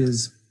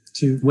is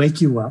to wake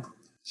you up,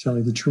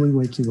 Shelley, to truly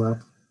wake you up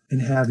and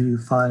have you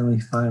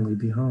finally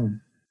be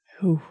home.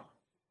 Ooh,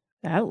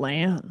 that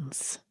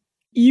lands.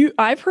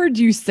 I've heard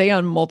you say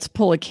on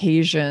multiple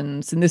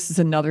occasions, and this is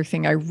another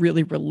thing I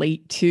really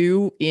relate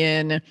to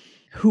in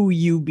who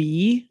you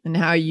be and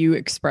how you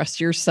express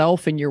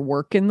yourself and your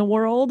work in the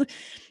world.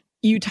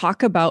 You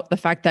talk about the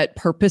fact that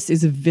purpose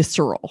is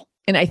visceral.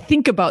 And I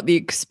think about the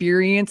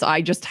experience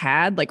I just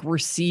had,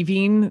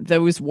 receiving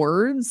those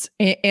words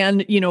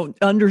and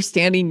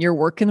understanding your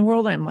work in the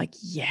world. I'm like,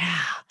 yeah.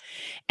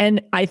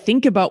 And I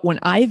think about when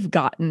I've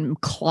gotten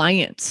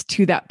clients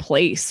to that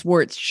place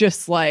where it's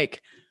just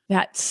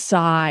that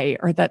sigh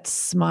or that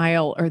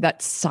smile or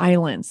that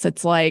silence.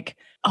 It's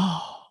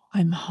oh,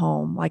 I'm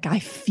home. I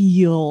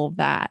feel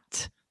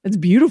that. It's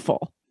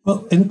beautiful.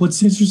 Well, and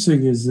what's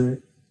interesting is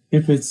that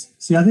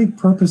I think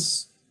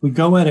purpose, we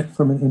go at it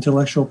from an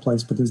intellectual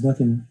place, but there's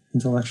nothing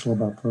intellectual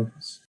about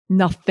purpose.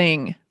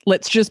 Nothing.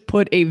 Let's just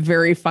put a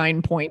very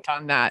fine point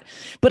on that.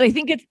 But I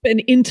think it's been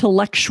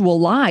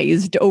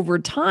intellectualized over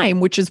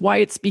time, which is why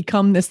it's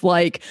become this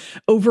like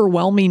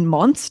overwhelming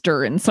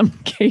monster in some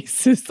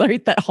cases,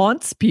 right? That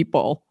haunts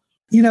people.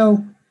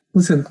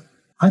 Listen,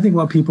 I think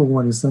what people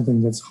want is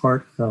something that's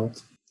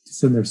heartfelt.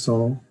 It's in their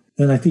soul.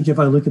 And I think if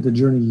I look at the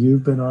journey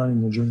you've been on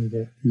and the journey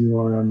that you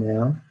are on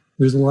now,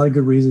 there's a lot of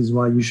good reasons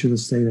why you should have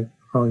stayed at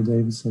Harley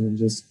Davidson and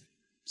just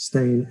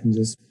stayed and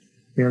just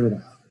aired it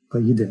out.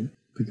 But you didn't.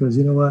 Because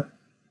you know what?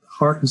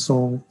 Heart and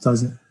soul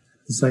doesn't.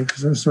 It's like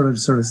sort of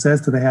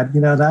says to the head,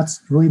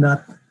 that's really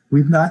not,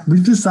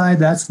 we've decided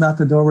that's not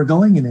the door we're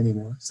going in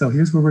anymore. So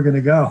here's where we're going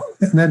to go.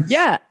 And then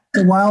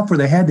a while for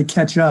the head to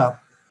catch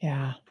up.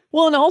 Yeah.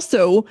 Well, and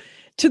also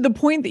to the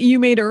point that you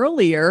made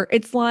earlier,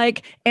 it's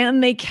like,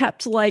 and they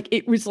kept like,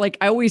 it was like,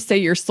 I always say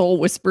your soul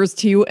whispers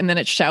to you and then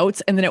it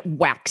shouts and then it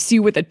whacks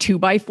you with a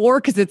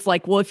 2x4. Cause it's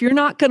like, well, if you're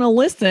not going to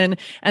listen,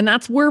 and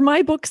that's where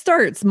my book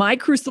starts. My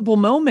crucible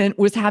moment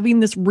was having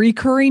this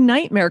recurring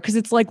nightmare. Cause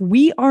it's like,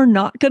 we are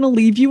not going to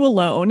leave you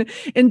alone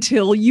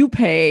until you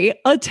pay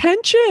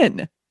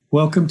attention.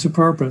 Welcome to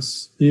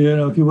purpose.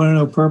 If you want to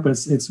know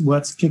purpose, it's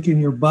what's kicking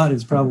your butt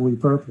is probably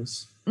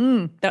purpose.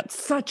 That's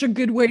such a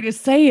good way to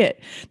say it.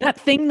 That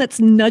thing that's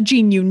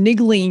nudging you,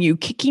 niggling you,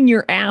 kicking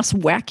your ass,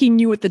 whacking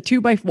you with the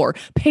 2x4.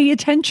 Pay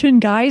attention,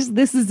 guys.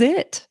 This is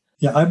it.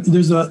 Yeah,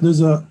 there's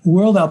a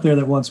world out there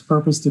that wants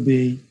purpose to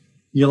be,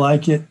 you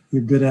like it,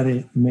 you're good at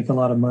it, you make a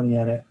lot of money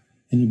at it,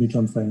 and you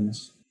become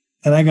famous.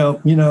 And I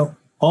go,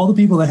 all the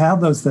people that have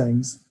those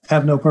things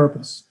have no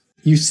purpose.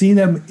 You see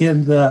them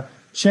in the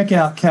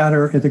checkout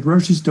counter at the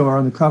grocery store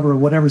on the cover of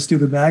whatever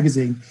stupid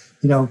magazine,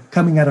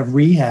 coming out of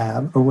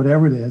rehab or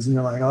whatever it is. And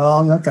you're like,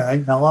 oh,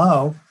 okay,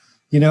 hello.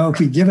 If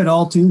we give it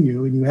all to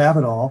you and you have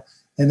it all,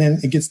 and then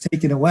it gets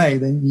taken away,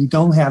 then you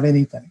don't have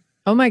anything.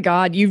 Oh my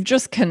God, you've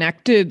just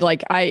connected.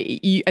 Like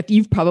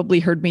you've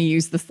probably heard me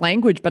use this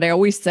language, but I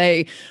always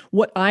say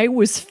what I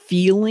was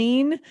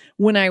feeling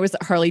when I was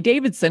at Harley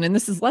Davidson, and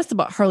this is less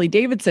about Harley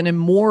Davidson and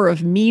more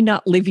of me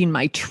not living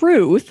my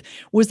truth,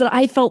 was that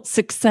I felt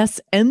success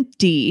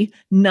empty,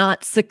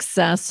 not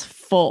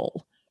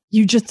successful.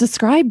 You just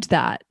described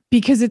that.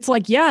 Because it's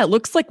like, yeah, it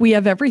looks like we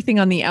have everything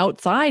on the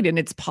outside and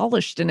it's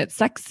polished and it's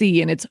sexy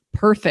and it's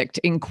perfect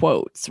in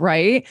quotes,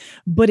 right?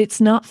 But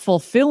it's not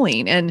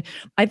fulfilling. And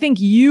I think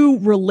you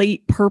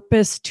relate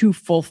purpose to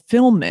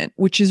fulfillment,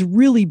 which is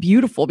really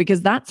beautiful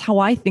because that's how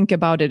I think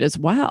about it as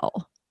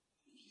well.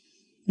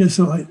 Yeah,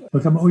 so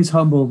I'm always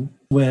humbled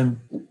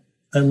when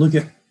I look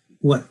at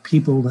what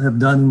people have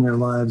done in their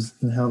lives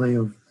and how they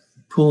have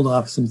pulled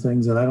off some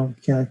things that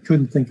I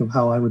couldn't think of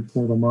how I would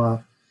pull them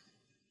off.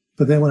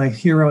 But then when I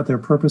hear what their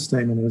purpose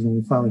statement is, when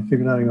we finally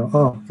figured out, I go,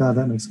 oh, God,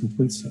 that makes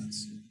complete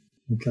sense.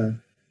 Okay.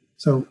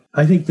 So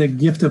I think the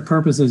gift of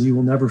purpose is you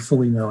will never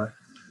fully know it.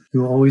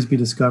 You will always be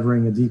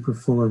discovering a deeper,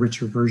 fuller,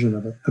 richer version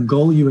of it. A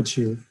goal you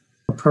achieve.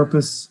 A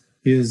purpose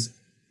is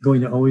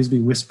going to always be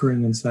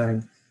whispering and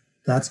saying,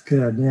 that's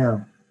good.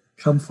 Now,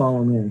 come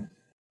follow me.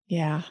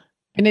 Yeah.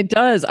 And it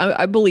does.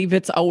 I believe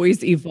it's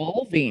always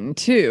evolving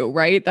too,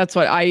 right? That's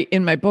what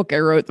in my book, I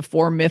wrote the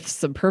 4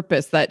 myths of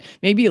purpose that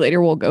maybe later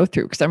we'll go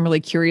through because I'm really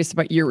curious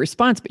about your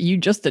response, but you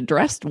just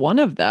addressed one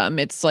of them.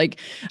 It's like,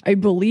 I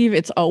believe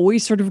it's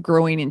always sort of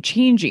growing and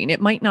changing. It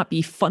might not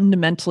be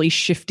fundamentally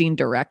shifting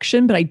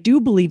direction, but I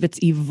do believe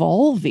it's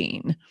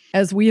evolving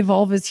as we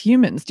evolve as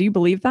humans. Do you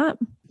believe that?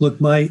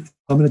 Look, I'm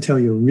going to tell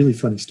you a really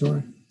funny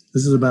story.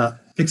 This is about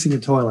fixing a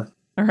toilet.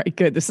 All right,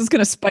 good. This is going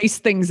to spice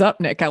things up,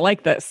 Nick. I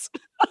like this.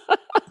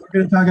 We're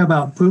going to talk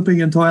about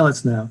pooping and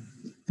toilets now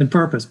and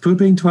purpose.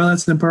 Pooping,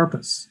 toilets, and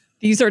purpose.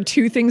 These are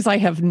 2 things I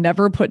have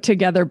never put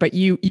together, but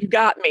you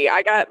got me.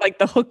 I got like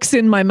the hooks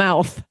in my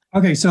mouth.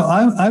 Okay, so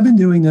I've been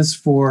doing this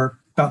for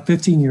about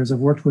 15 years. I've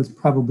worked with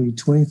probably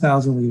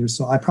 20,000 leaders,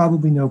 so I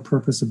probably know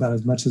purpose about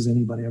as much as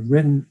anybody. I've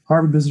written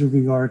Harvard Business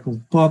Review articles,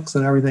 books,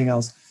 and everything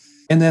else.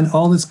 And then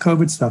all this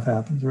COVID stuff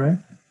happens, right?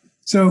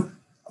 So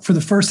for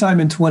the first time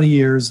in 20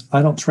 years,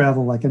 I don't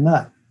travel like a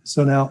nut.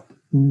 So now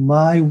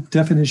my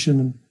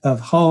definition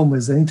of home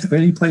is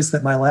any place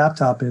that my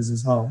laptop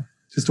is home,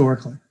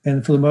 historically.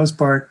 And for the most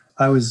part,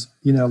 I was,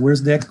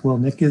 where's Nick? Well,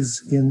 Nick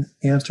is in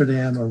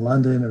Amsterdam or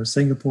London or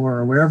Singapore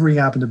or wherever he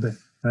happened to be,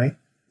 right?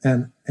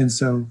 And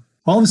so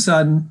all of a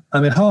sudden,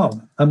 I'm at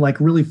home. I'm like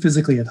really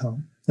physically at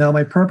home. Now,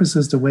 my purpose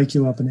is to wake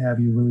you up and have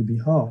you really be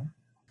home.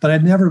 But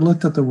I'd never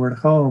looked at the word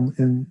home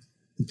in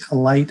the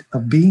light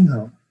of being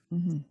home.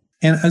 Mm-hmm.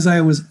 And as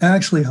I was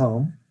actually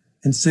home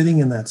and sitting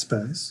in that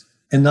space,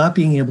 and not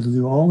being able to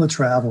do all the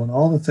travel and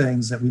all the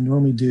things that we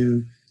normally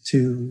do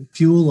to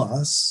fuel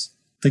us,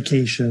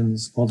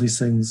 vacations, all these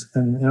things.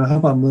 And I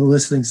hope I'm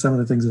listening to some of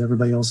the things that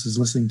everybody else is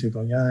listening to,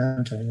 going, yeah,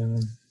 okay.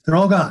 They're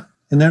all gone.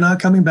 And they're not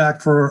coming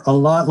back for a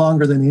lot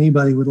longer than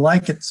anybody would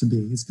like it to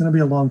be. It's going to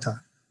be a long time,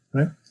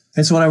 right?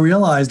 And so what I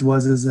realized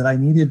is that I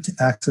needed to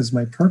access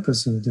my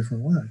purpose in a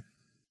different way.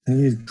 I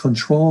needed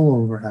control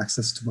over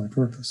access to my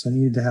purpose. I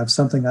needed to have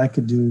something I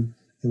could do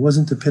It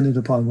wasn't dependent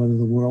upon whether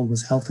the world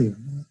was healthy or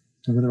not,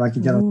 or whether I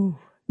could get Ooh.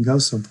 and go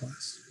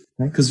someplace.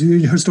 Right? Because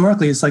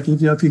historically, it's like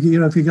if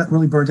you got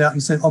really burnt out,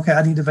 you say, okay,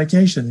 I need a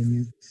vacation, and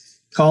you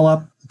call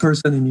up the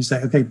person and you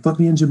say, okay, put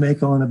me in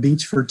Jamaica on a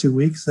beach for 2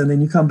 weeks, and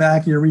then you come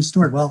back and you're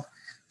restored. Well,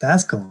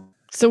 that's cool.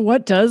 So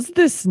what does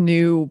this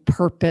new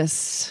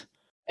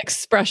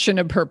expression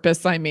of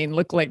purpose,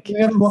 look like?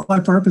 What my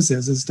purpose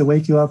is to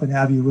wake you up and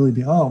have you really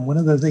be home. One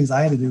of the things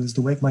I had to do is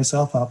to wake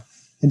myself up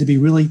and to be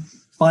really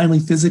finally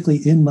physically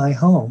in my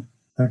home.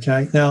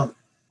 Okay. Now,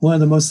 one of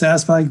the most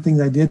satisfying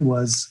things I did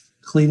was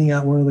cleaning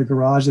out one of the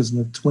garages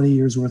with 20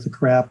 years worth of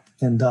crap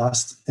and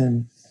dust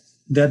and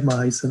dead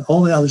mice and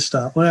all the other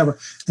stuff, whatever.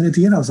 And at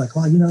the end, I was like,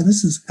 well,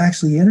 this is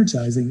actually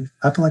energizing.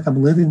 I feel like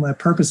I'm living my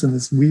purpose in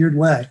this weird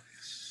way.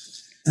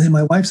 And then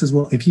my wife says,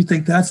 well, if you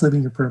think that's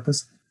living your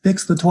purpose,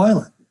 fix the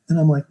toilet. And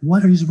I'm like,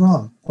 what is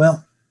wrong?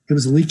 Well, it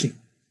was leaking.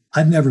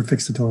 I've never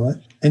fixed a toilet.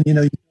 And, you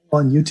go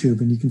on YouTube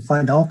and you can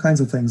find all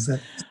kinds of things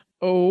that.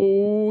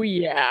 Oh,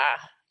 yeah.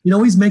 It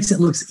always makes it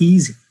look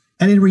easy.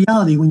 And in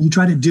reality, when you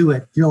try to do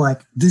it, you're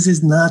like, this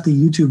is not the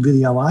YouTube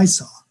video I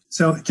saw.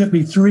 So it took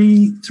me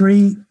three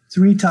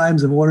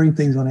times of ordering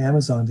things on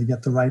Amazon to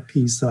get the right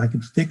piece so I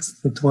could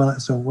fix the toilet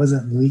so it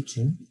wasn't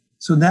leaking.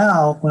 So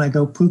now when I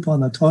go poop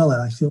on the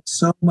toilet, I feel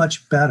so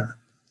much better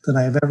than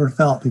I have ever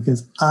felt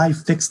because I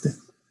fixed it.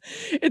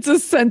 It's a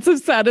sense of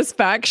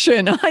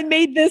satisfaction. I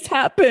made this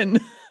happen.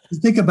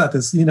 Think about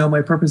this.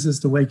 My purpose is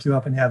to wake you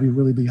up and have you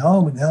really be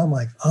home. And now I'm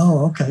like,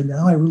 oh, okay,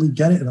 now I really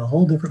get it in a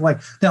whole different way.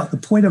 Now, the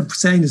point of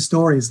saying the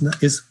story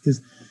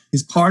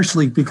is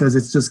partially because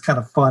it's just kind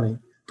of funny.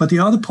 But the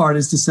other part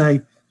is to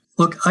say,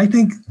 look, I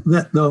think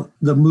that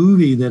the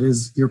movie that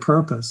is your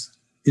purpose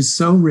is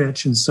so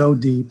rich and so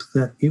deep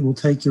that it will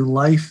take your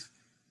life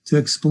to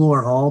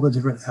explore all the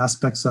different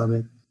aspects of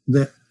it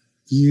that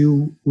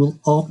you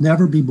will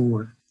never be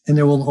bored. And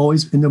there will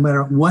always, no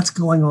matter what's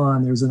going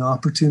on, there's an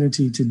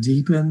opportunity to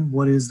deepen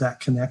what is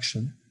that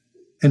connection.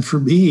 And for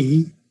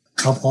me,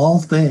 of all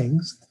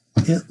things,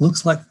 it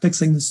looks like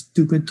fixing the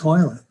stupid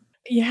toilet.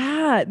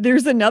 Yeah,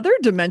 there's another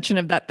dimension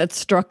of that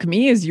struck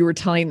me as you were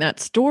telling that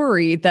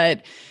story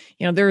that,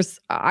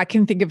 I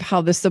can think of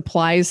how this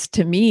applies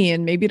to me,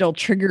 and maybe it'll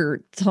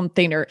trigger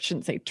something, or it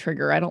shouldn't say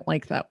trigger. I don't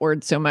like that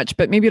word so much,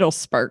 but maybe it'll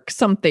spark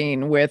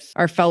something with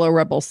our fellow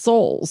rebel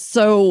souls.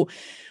 So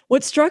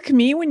what struck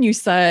me when you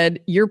said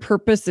your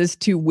purpose is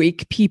to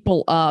wake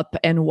people up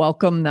and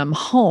welcome them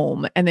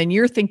home, and then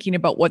you're thinking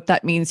about what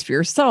that means for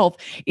yourself,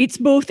 it's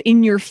both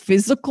in your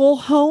physical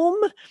home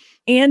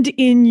and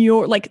in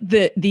your, like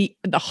the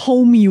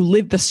home you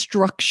live, the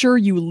structure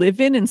you live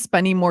in and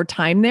spending more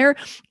time there,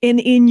 and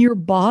in your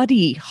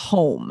body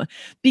home.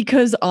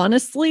 Because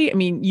honestly,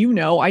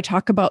 I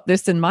talk about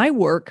this in my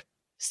work.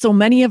 So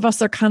many of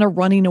us are kind of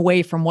running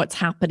away from what's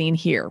happening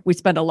here. We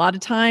spend a lot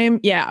of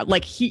time,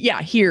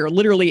 here,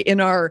 literally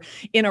in our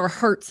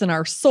hearts and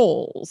our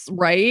souls,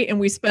 right? And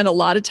we spend a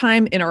lot of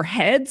time in our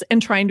heads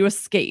and trying to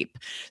escape.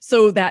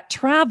 So that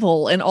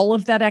travel and all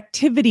of that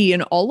activity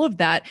and all of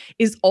that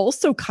is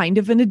also kind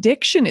of an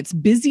addiction. It's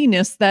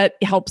busyness that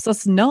helps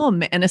us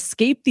numb and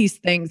escape these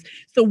things.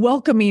 So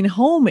welcoming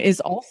home is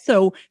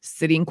also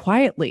sitting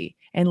quietly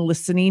and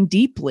listening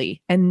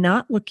deeply and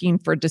not looking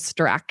for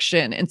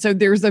distraction. And so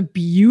there's a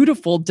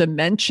beautiful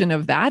dimension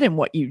of that in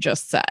what you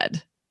just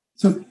said.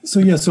 So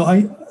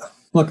I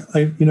one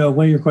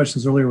of your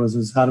questions earlier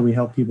was how do we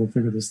help people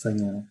figure this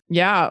thing out?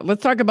 Yeah,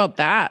 let's talk about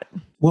that.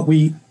 What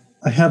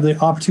I have the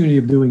opportunity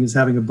of doing is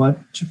having a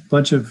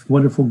bunch of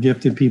wonderful,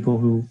 gifted people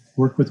who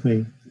work with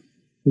me,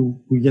 who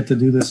we get to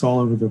do this all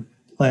over the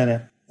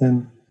planet.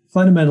 And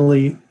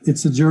fundamentally,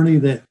 it's a journey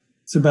that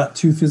it's about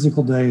 2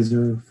 physical days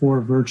or 4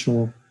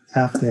 virtual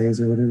half days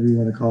or whatever you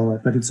want to call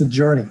it, but it's a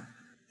journey.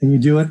 And you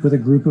do it with a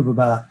group of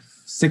about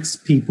 6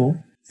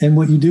 people. And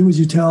what you do is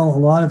you tell a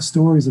lot of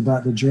stories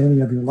about the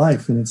journey of your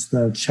life. And it's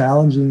the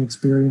challenging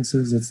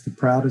experiences. It's the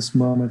proudest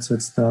moments.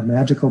 It's the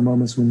magical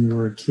moments when you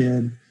were a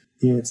kid.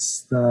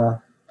 It's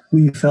the who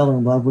you fell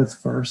in love with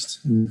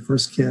first, and your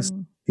first kiss.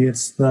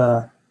 It's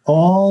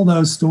all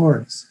those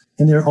stories.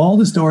 And they're all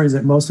the stories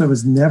that most of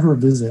us never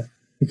visit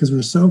because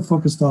we're so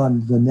focused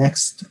on the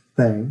next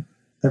thing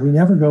that we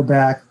never go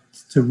back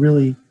to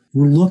really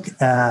look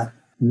at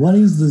what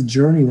is the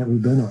journey that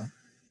we've been on.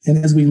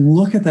 And as we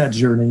look at that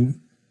journey,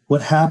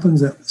 what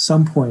happens at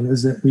some point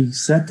is that we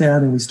sit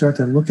down and we start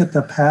to look at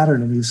the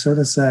pattern and we sort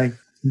of say,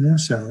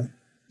 Shelley,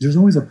 there's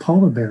always a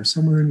polar bear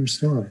somewhere in your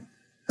story.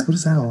 What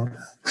is that all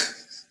about?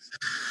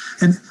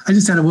 And I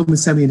just had a woman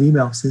send me an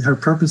email saying her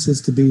purpose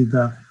is to be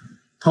the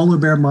polar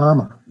bear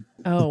mama.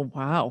 Oh,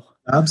 wow.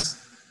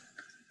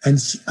 And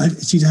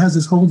she has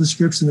this whole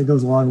description that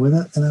goes along with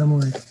it. And I'm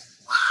like,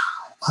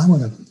 wow, I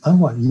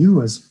want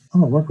you I'm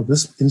going to work with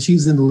this. And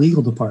she's in the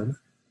legal department.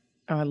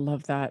 Oh, I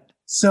love that.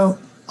 So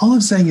all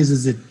I'm saying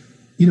is that,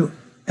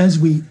 as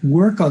we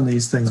work on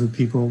these things with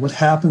people, what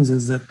happens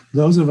is that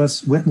those of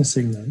us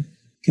witnessing them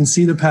can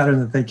see the pattern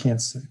that they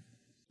can't see.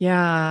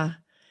 Yeah.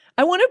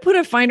 I want to put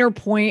a finer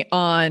point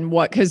on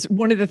because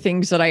one of the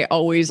things that I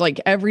always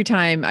like every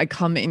time I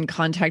come in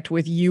contact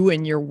with you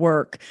and your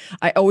work,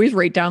 I always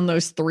write down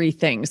those three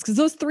things because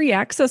those three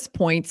access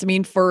points, I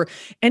mean, for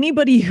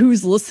anybody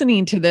who's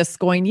listening to this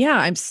going, yeah,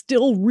 I'm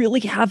still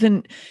really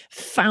haven't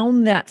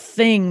found that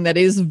thing that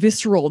is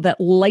visceral, that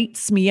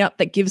lights me up,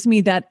 that gives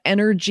me that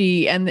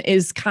energy and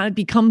is kind of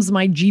becomes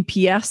my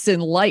GPS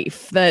in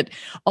life, that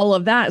all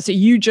of that. So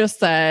you just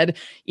said,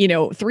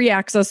 three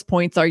access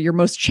points are your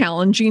most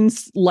challenging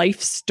life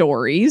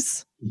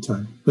stories.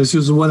 This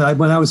was when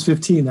I was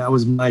 15. That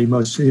was my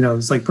most,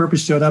 it's like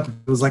purpose showed up.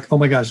 It was like, oh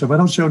my gosh, if I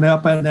don't show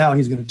up by now,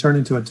 he's going to turn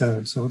into a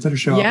toad. So it's better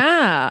show up.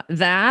 Yeah,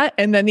 that.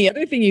 And then the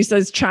other thing you said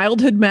is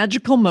childhood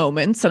magical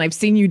moments. And I've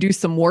seen you do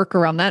some work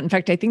around that. In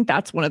fact, I think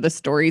that's one of the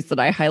stories that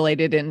I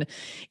highlighted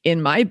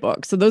in my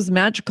book. So those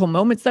magical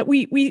moments that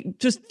we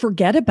just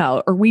forget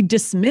about or we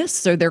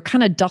dismiss, or they're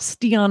kind of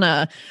dusty on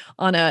a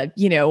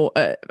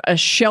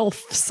shelf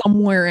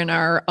somewhere in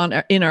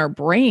our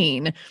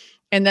brain.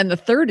 And then the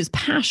third is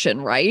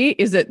passion, right?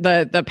 Is it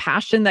the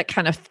passion that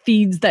kind of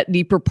feeds that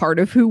deeper part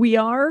of who we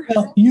are?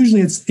 Well,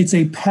 usually it's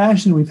a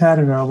passion we've had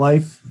in our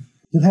life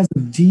that has a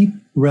deep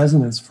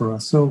resonance for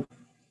us. So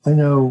I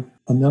know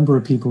a number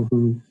of people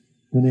who,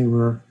 when they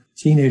were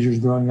teenagers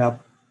growing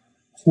up,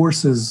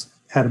 horses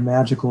had a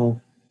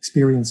magical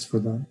experience for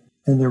them.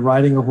 And their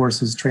riding of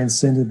horses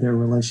transcended their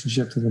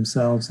relationship to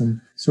themselves and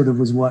sort of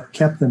was what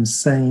kept them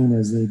sane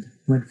as they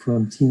went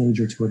from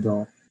teenager to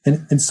adult.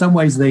 And in some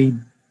ways, they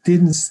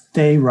didn't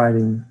stay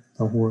riding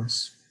the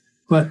horse.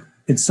 But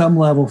at some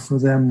level for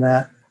them,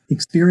 that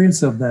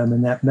experience of them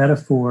and that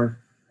metaphor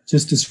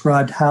just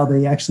described how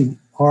they actually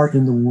are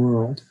in the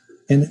world.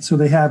 And so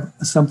they have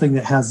something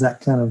that has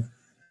that kind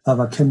of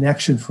a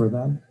connection for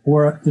them.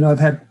 Or, I've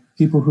had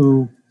people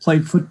who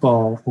played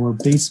football or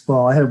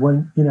baseball. I had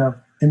one,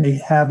 and they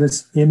have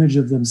this image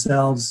of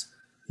themselves,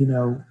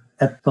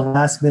 at the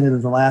last minute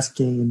of the last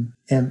game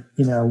and,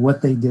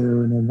 what they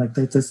do. And then like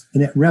they just,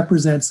 and it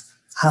represents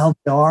how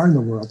they are in the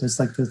world. It's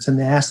like the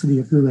tenacity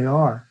of who they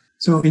are.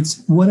 So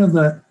it's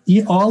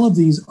all of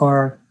these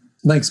are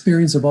my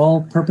experience of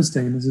all purpose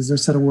statements is their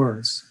set of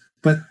words,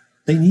 but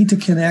they need to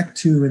connect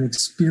to an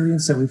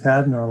experience that we've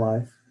had in our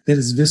life that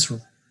is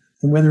visceral.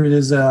 And whether it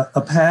is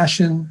a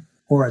passion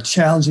or a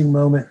challenging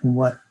moment in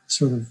what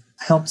sort of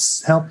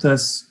helped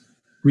us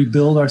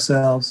rebuild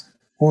ourselves,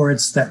 or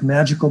it's that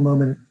magical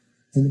moment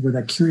where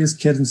that curious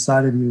kid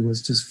inside of you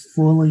was just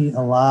fully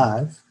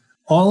alive.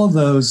 All of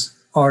those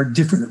are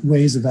different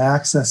ways of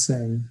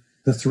accessing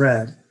the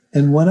thread.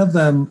 And one of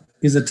them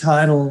is a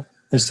title,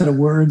 a set of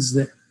words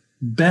that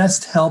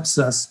best helps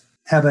us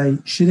have a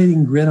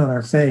shit-eating grin on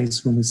our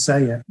face when we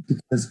say it,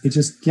 because it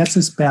just gets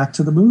us back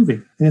to the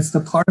movie. And it's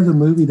the part of the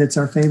movie that's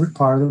our favorite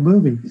part of the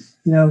movie.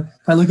 If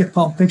I look at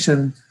Pulp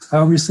Fiction, I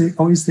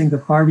always think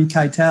of Harvey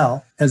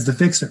Keitel as the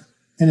fixer.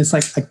 And it's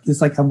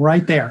like I'm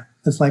right there.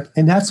 It's like,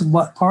 and that's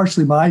what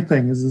partially my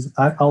thing is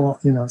I'll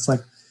it's like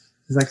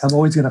I'm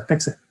always going to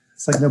fix it.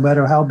 It's like, no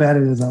matter how bad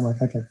it is, I'm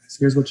like, okay, so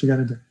here's what you got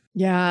to do.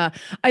 Yeah.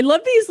 I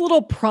love these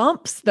little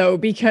prompts though,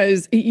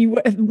 because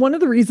one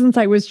of the reasons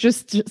I was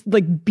just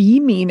like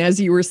beaming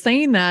as you were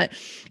saying that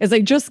is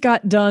I just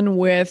got done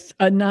with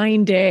I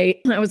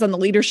was on the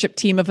leadership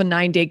team of a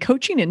 9-day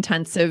coaching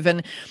intensive.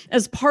 And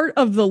as part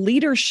of the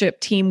leadership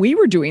team, we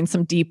were doing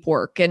some deep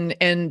work, and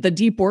the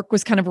deep work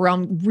was kind of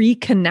around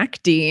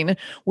reconnecting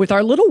with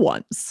our little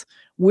ones,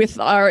 with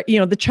our,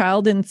 the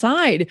child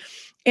inside.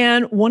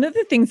 And one of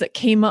the things that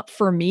came up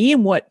for me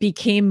and what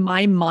became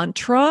my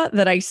mantra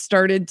that I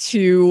started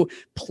to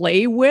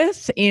play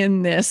with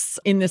in this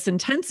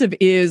intensive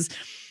is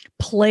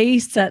play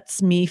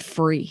sets me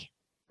free.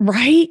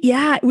 Right?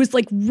 Yeah. It was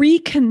like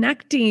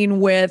reconnecting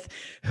with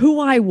who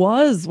I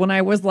was when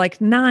I was like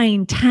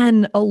 9,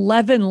 10,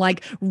 11,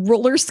 like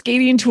roller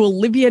skating to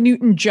Olivia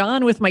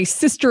Newton-John with my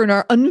sister in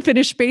our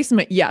unfinished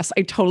basement. Yes,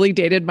 I totally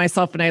dated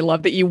myself, and I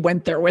love that you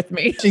went there with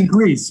me. In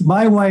Greece,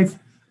 my wife,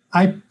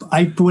 I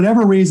for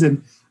whatever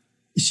reason,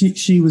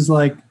 she was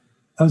like,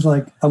 I was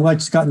like, I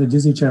just got into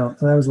Disney Channel,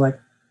 and I was like,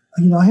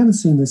 I haven't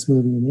seen this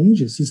movie in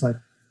ages. She's like,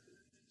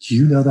 do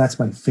you know that's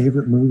my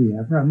favorite movie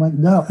ever? I'm like,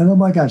 no. And oh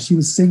my gosh, she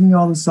was singing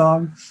all the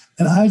songs,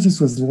 and I just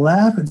was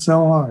laughing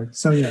so hard.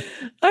 So yeah.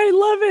 I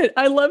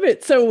love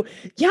it. So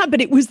yeah, but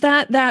it was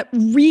that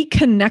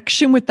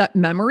reconnection with that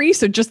memory.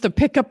 So just to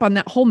pick up on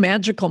that whole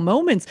magical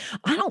moments,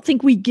 I don't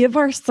think we give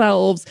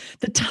ourselves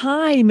the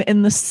time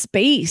and the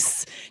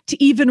space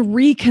to even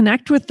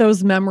reconnect with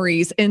those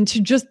memories and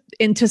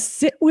to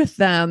sit with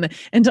them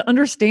and to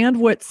understand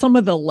what some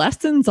of the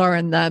lessons are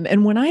in them.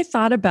 And when I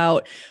thought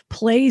about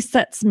play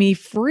sets me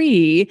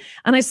free,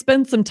 and I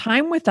spent some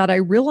time with that, I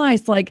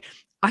realized like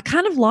I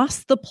kind of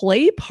lost the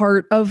play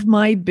part of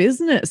my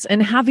business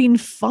and having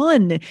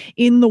fun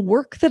in the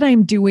work that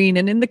I'm doing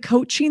and in the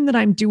coaching that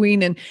I'm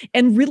doing,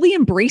 and really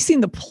embracing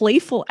the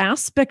playful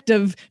aspect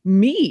of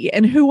me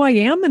and who I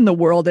am in the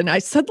world. And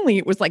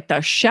it was like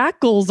the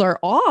shackles are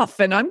off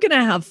and I'm going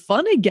to have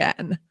fun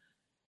again.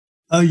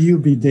 Oh,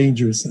 you'd be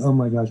dangerous. Oh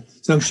my gosh.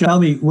 So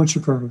Shalini, what's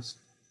your purpose?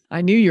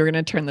 I knew you were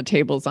going to turn the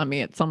tables on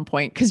me at some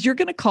point because you're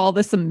going to call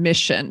this a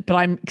mission, but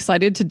I'm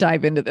excited to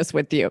dive into this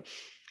with you.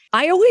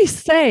 I always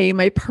say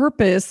my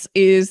purpose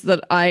is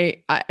that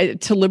I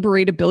to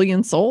liberate a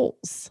billion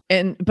souls.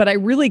 But I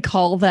really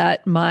call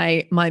that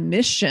my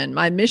mission.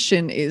 My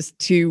mission is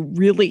to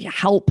really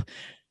help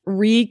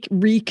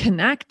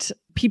reconnect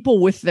people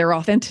with their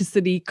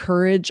authenticity,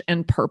 courage,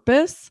 and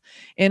purpose.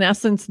 In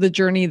essence, the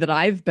journey that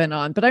I've been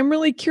on. But I'm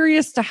really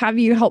curious to have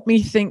you help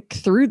me think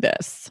through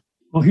this.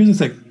 Well, here's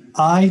the thing.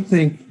 I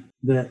think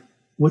that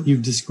what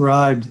you've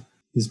described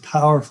is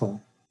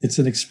powerful. It's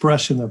an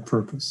expression of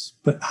purpose.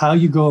 But how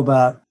you go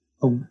about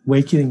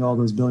awakening all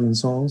those billion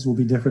souls will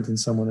be different than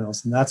someone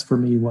else. And that's for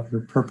me what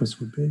your purpose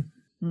would be.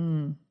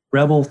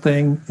 Rebel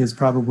thing is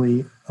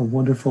probably a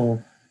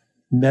wonderful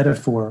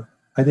metaphor.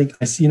 I think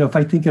if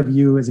I think of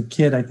you as a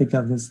kid, I think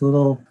of this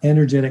little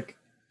energetic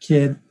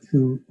kid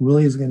who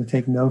really is going to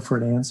take no for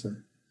an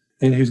answer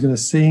and who's going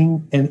to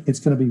sing, and it's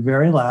going to be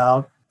very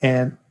loud,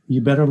 and you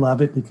better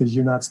love it because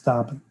you're not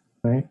stopping,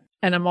 right?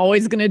 And I'm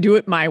always going to do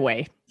it my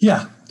way.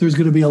 Yeah, there's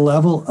going to be a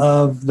level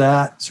of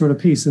that sort of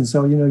piece. And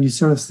so, you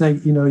sort of say,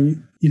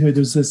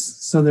 there's this,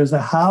 so there's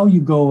a how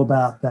you go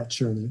about that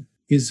journey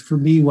is for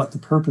me what the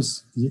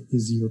purpose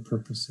is, your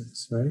purpose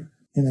is, right?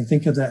 And I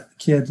think of that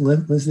kid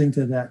listening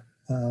to that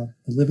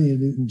Olivia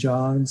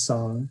Newton-John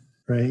song,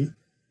 right?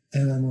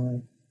 And I'm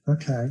like,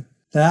 okay,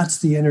 that's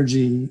the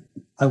energy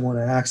I want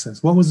to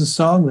access. What was the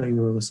song that you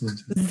were listening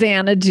to?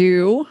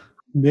 Xanadu.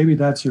 Maybe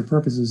that's your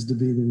purpose, is to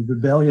be the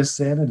rebellious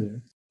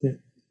Xanadu that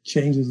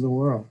changes the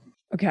world.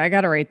 Okay, I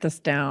got to write this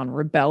down.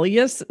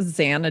 Rebellious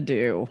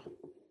Xanadu.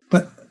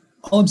 But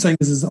all I'm saying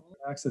is all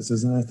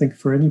accesses. And I think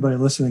for anybody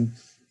listening,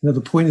 the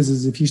point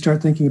is if you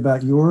start thinking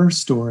about your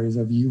stories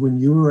of you when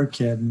you were a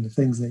kid and the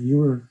things that you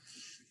were,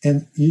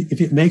 and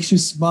if it makes you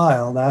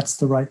smile, that's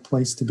the right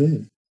place to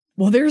be.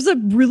 Well, there's a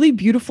really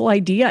beautiful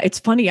idea. It's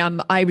funny.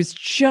 I was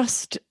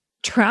just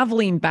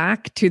traveling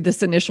back to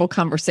this initial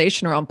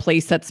conversation around play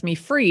sets me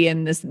free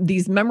and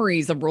these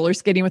memories of roller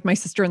skating with my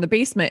sister in the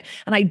basement.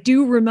 And I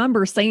do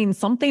remember saying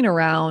something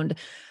around,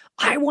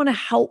 I want to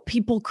help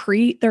people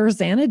create their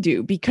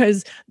Xanadu,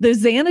 because the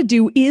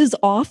Xanadu is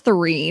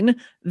authoring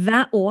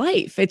that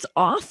life. It's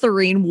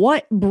authoring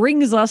what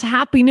brings us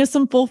happiness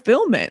and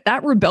fulfillment.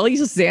 That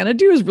rebellious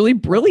Xanadu is really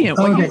brilliant.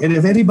 Okay, and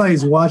if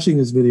anybody's watching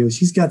this video,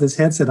 she's got this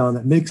headset on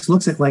that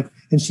looks at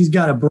and she's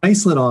got a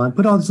bracelet on.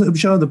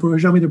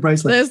 Show me the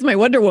bracelet. That's my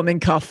Wonder Woman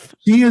cuff.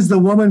 She is the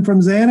woman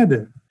from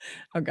Xanadu.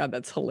 Oh God,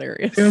 that's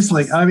hilarious.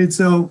 Seriously, I mean,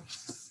 so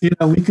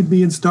we could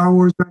be in Star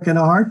Wars in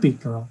a heartbeat,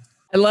 girl.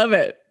 I love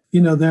it.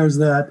 There's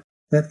that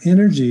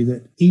energy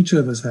that each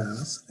of us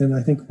has. And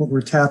I think what we're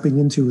tapping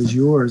into is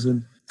yours.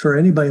 And for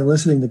anybody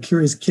listening, the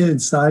curious kid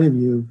inside of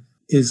you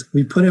is,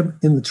 we put him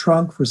in the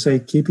trunk for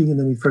safekeeping and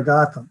then we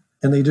forgot them.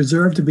 And they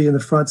deserve to be in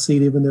the front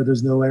seat, even though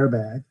there's no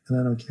airbag. And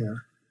I don't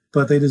care.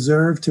 But they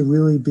deserve to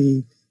really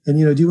be. And,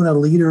 do you want a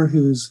leader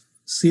who's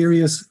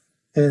serious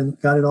and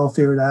got it all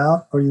figured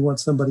out? Or you want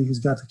somebody who's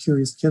got the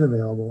curious kid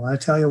available? I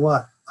tell you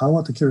what, I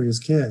want the curious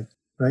kid,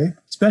 right?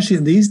 Especially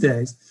in these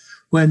days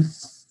when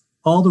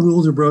all the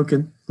rules are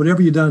broken.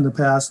 Whatever you've done in the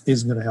past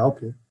isn't going to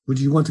help you.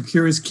 Would you want the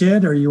curious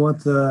kid, or you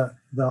want the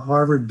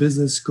Harvard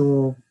Business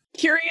School?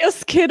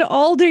 Curious kid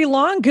all day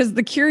long, because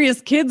the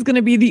curious kid's going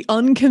to be the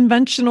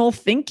unconventional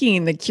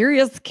thinking. The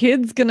curious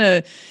kid's going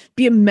to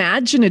be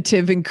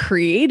imaginative and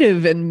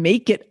creative and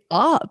make it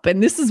up.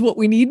 And this is what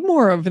we need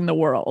more of in the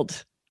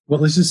world. Well,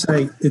 let's just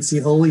say it's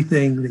the only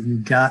thing that you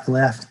got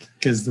left,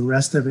 because the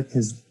rest of it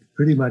is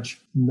pretty much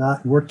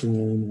not working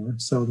anymore.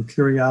 So the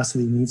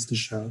curiosity needs to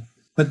show.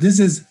 But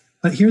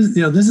here's,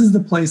 this is the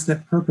place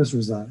that purpose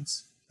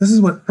resides. This is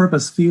what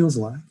purpose feels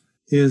like,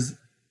 is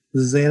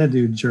the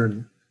Xanadu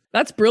journey.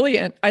 That's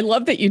brilliant. I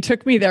love that you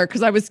took me there,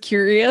 because I was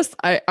curious.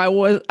 I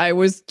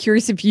was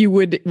curious if you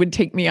would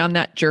take me on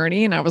that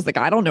journey, and I was like,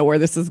 I don't know where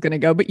this is going to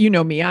go, but you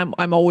know me, I'm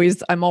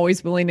always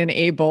willing and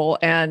able,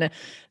 and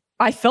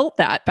I felt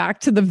that back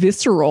to the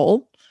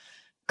visceral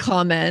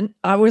comment.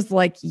 I was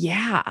like,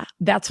 yeah,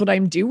 that's what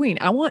I'm doing.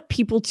 I want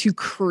people to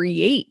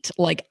create,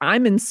 like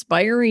I'm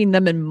inspiring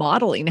them and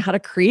modeling how to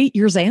create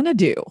your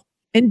Xanadu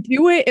and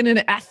do it in an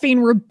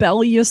effing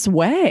rebellious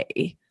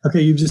way.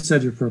 Okay, you just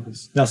said your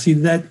purpose. Now see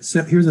that,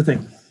 so here's the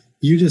thing.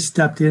 You just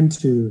stepped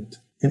into it,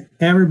 and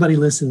everybody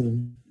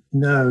listening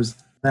knows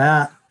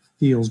that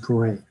feels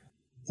great.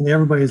 And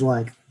everybody's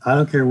like, I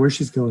don't care where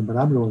she's going, but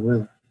I'm going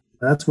with her.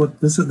 That's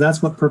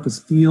what purpose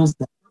feels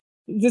like.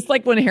 Just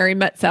like when Harry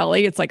met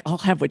Sally, it's like, I'll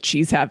have what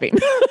she's having.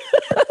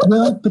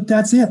 Well, but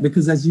that's it.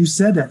 Because as you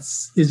said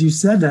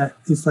that,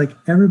 it's like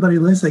everybody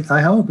listening,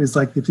 I hope, is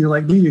like, if you're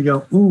like me, you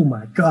go, oh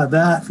my God,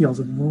 that feels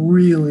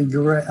really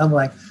great. I'm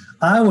like,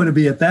 I want to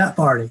be at that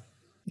party.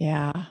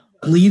 Yeah.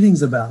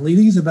 Leading's about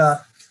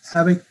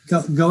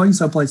going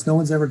someplace no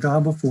one's ever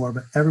gone before,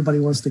 but everybody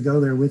wants to go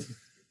there with you.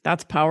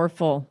 That's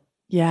powerful.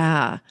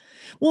 Yeah.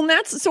 Well,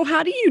 so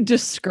how do you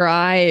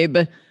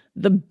describe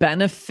the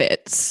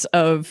benefits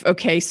of,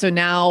 okay, so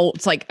now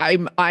it's like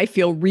I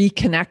feel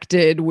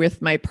reconnected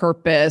with my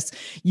purpose.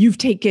 You've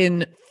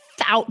taken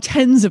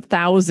tens of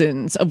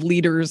thousands of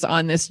leaders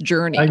on this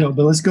journey. I know,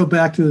 but let's go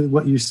back to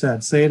what you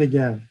said. Say it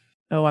again.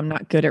 Oh, I'm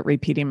not good at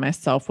repeating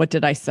myself. What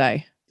did I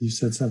say? You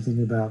said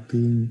something about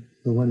being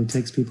the one who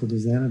takes people to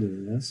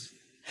Xanadu, yes?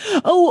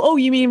 Oh,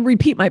 you mean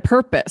repeat my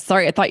purpose.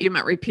 Sorry, I thought you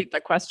meant repeat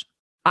the question.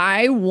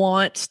 I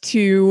want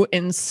to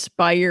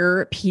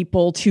inspire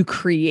people to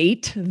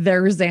create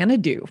their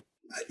Xanadu.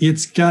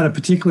 It's got a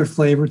particular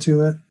flavor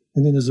to it.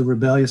 And then there's a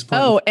rebellious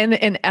part. Oh, and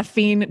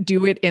effing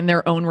do it in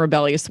their own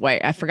rebellious way.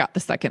 I forgot the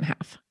second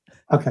half.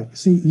 Okay.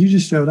 See, you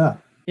just showed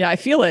up. Yeah, I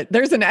feel it.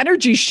 There's an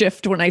energy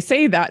shift when I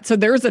say that. So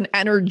there's an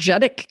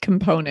energetic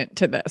component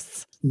to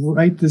this.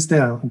 Write this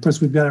down. Of course,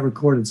 we've got it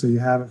recorded, so you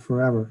have it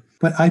forever.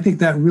 But I think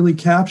that really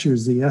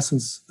captures the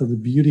essence of the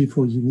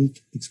beautiful,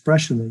 unique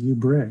expression that you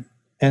bring.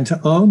 And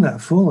to own that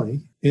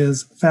fully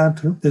is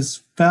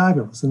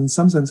fabulous. And in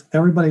some sense,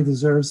 everybody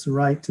deserves the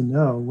right to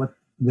know what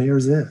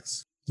theirs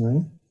is,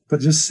 right? But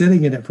just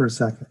sitting in it for a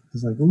second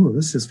is like, ooh,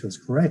 this just feels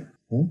great.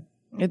 Right?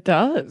 It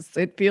does.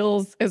 It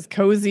feels as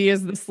cozy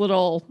as this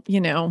little,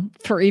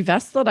 furry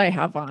vest that I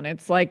have on.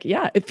 It's like,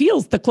 yeah, it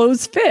feels, the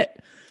clothes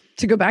fit.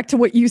 To go back to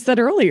what you said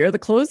earlier, the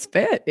clothes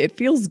fit. It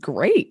feels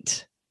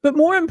great. But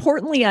more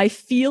importantly, I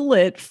feel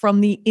it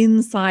from the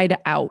inside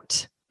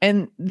out.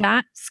 And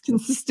that's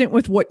consistent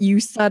with what you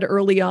said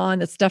early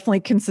on. It's definitely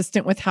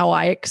consistent with how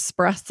I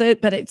express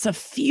it, but it's a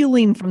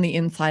feeling from the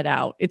inside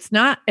out. It's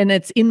not, and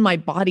it's in my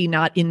body,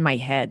 not in my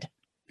head.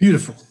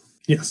 Beautiful.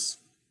 Yes,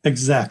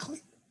 exactly.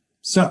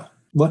 So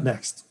what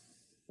next?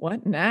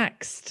 What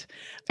next?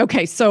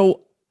 Okay, so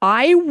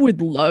I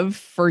would love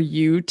for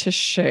you to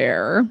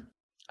share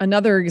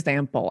another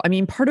example. I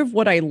mean, part of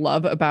what I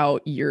love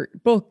about your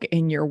book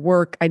and your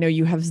work, I know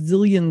you have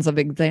zillions of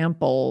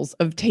examples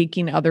of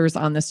taking others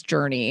on this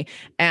journey.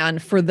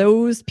 And for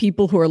those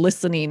people who are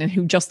listening and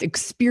who just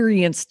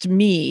experienced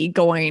me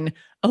going,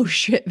 oh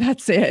shit,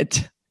 that's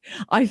it.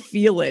 I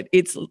feel it.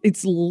 It's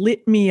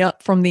lit me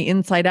up from the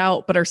inside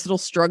out, but are still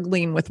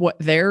struggling with what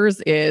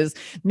theirs is.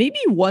 Maybe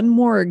one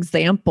more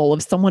example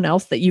of someone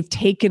else that you've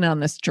taken on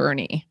this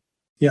journey.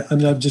 Yeah, I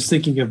mean, I'm just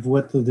thinking of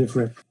what the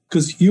different,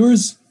 because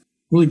yours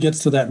really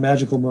gets to that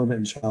magical moment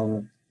in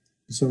childhood.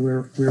 So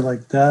we're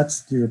like,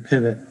 that's your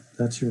pivot.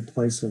 That's your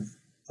place of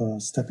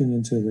stepping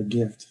into the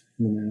gift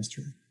in the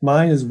mastery.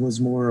 Mine was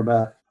more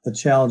about a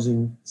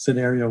challenging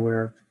scenario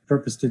where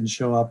purpose didn't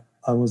show up.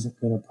 I wasn't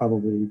going to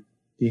probably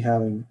be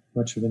having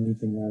much of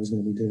anything that I was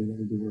going to be doing that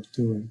would be worth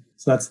doing.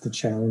 So that's the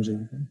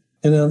challenging thing.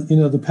 And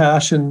then, the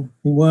passion.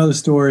 One of the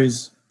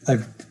stories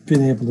I've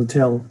been able to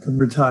tell a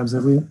number of times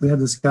that we had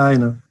this guy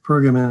in a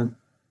program, and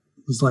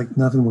it was like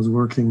nothing was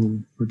working,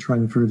 and we're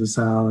trying to figure this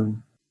out.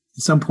 And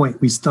at some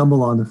point, we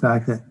stumble on the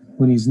fact that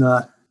when he's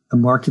not a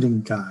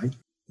marketing guy,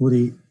 what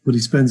he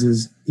spends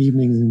his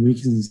evenings and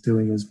weekends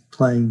doing is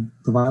playing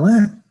the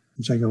violin.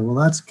 Which I go, well,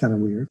 that's kind of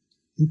weird.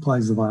 He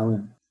plays the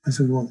violin. I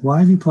said, well,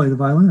 why do you play the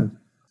violin?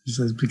 She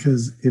says,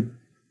 because it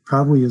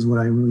probably is what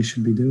I really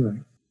should be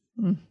doing,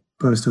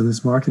 opposed to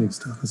this marketing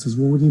stuff. I says,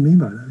 well, what do you mean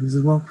by that? He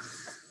says, well,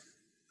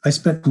 I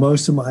spent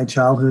most of my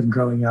childhood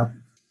growing up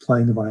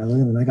playing the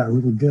violin, and I got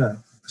really good.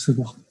 I said,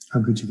 well, how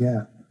good you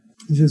get?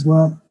 He says,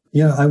 well,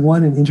 I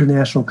won an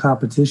international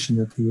competition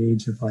at the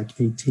age of like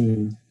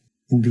 18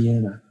 in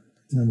Vienna.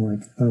 And I'm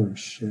like, oh,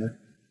 shit.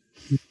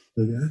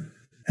 Really good.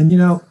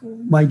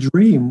 And, my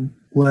dream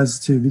was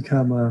to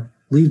become a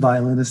lead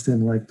violinist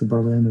in like the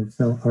Berlin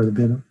or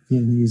the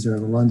Viennese or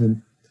the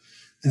London.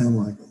 And I'm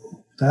like,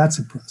 oh, that's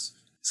impressive.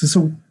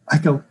 So I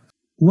go,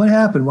 what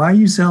happened? Why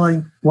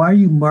are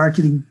you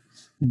marketing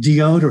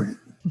deodorant?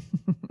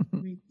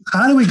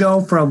 How do we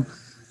go from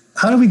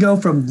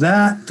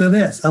that to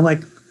this? I'm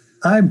like,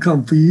 I'm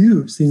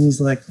confused. And he's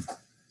like,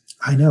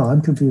 I know,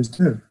 I'm confused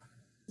too.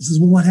 He says,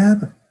 well, what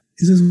happened?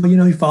 He says, well,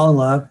 you fall in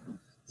love,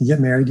 you get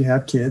married, you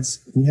have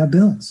kids, and you have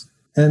bills.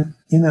 And,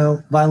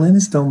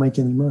 violinists don't make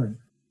any money.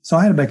 So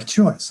I had to make a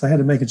choice.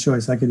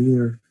 I could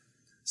either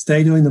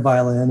stay doing the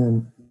violin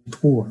and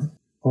poor,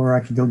 or I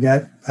could go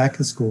get back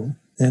to school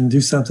and do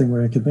something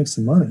where I could make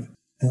some money.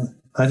 And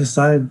I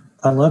decided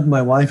I loved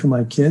my wife and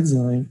my kids,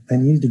 and I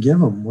needed to give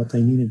them what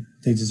they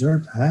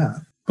deserved to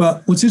have.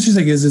 But what's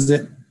interesting is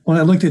that when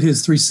I looked at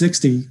his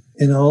 360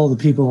 and all the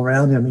people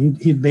around him,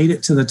 he'd made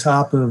it to the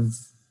top of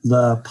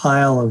the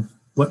pile of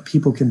what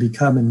people can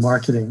become in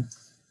marketing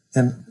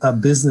and a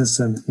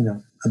business and,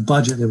 a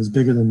budget that was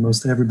bigger than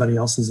most everybody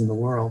else's in the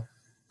world,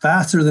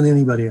 faster than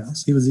anybody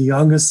else. He was the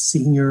youngest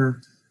senior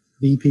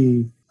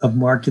VP of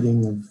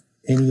marketing of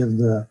any of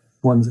the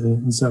ones.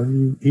 And so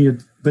he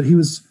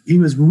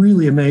was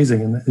really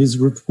amazing. And his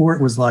report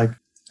was like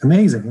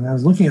amazing. And I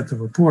was looking at the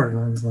report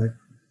and I was like,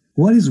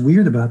 what is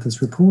weird about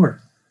this report?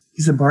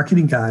 He's a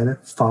marketing guy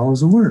that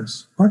follows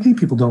orders. Marketing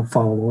people don't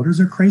follow orders.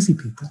 They're crazy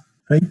people,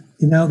 right?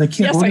 They can't.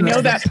 Yes, I know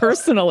that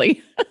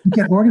personally. They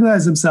can't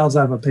organize themselves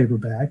out of a paper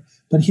bag.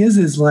 But his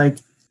is like,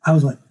 I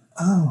was like,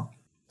 oh.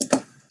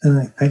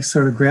 And I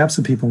sort of grabbed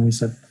some people and we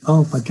said,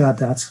 oh my God,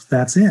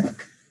 that's it.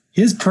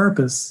 His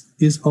purpose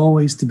is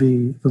always to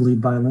be the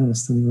lead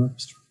violinist in the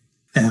orchestra.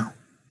 Now,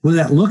 what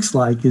that looks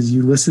like is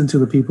you listen to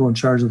the people in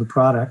charge of the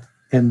product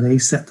and they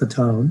set the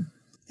tone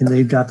and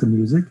they've got the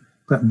music.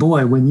 But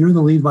boy, when you're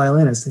the lead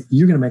violinist,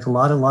 you're going to make a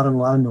lot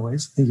of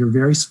noise, and you're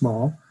very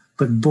small.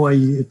 But boy,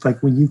 it's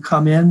like when you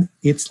come in,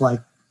 it's like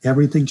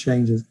everything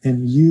changes,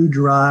 and you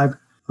drive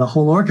the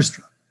whole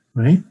orchestra,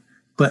 right?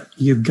 But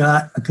you've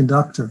got a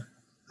conductor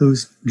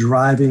who's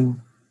driving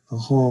the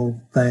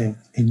whole thing,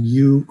 and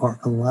you are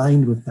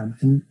aligned with them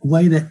in a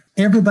way that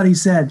everybody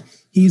said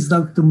he's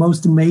the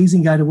most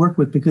amazing guy to work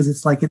with, because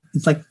it's like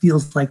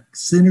feels like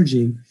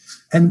synergy.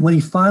 And when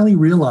he finally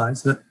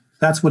realized that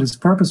that's what his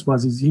purpose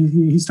was,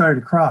 he started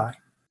to cry,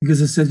 because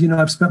he said,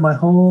 I've spent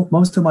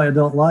most of my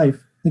adult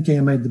life thinking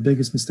I made the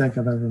biggest mistake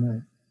I've ever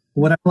made.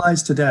 What I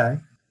realized today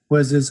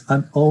is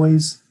I'm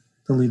always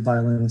the lead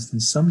violinist,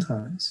 and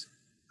sometimes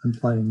I'm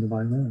playing the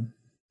violin.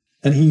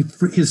 And you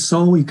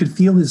could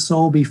feel his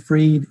soul be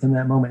freed in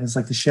that moment. It's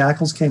like the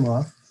shackles came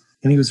off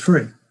and he was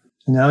free.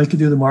 And now he could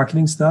do the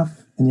marketing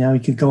stuff, and now he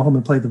could go home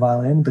and play the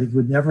violin, but he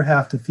would never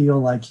have to feel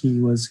like he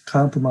was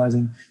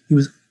compromising. He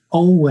was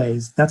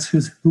always, that's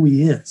who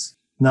he is,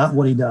 not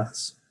what he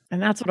does.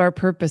 And that's what our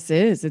purpose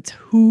is. It's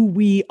who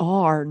we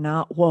are,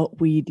 not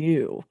what we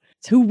do.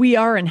 It's who we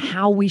are and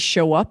how we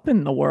show up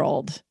in the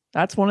world.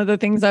 That's one of the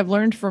things I've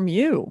learned from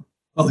you.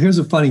 Well, here's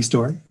a funny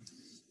story.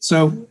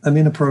 So I'm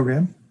in a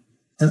program,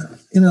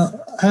 and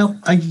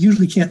I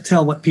usually can't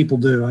tell what people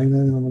do. I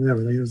know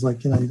whatever. They was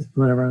like,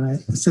 whatever. And I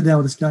sit down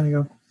with this guy, and I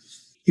go,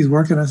 he's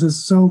working. I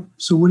says, so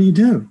what do you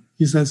do?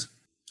 He says,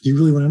 do you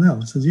really want to know?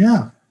 I says,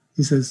 yeah.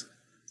 He says,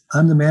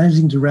 I'm the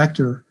managing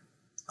director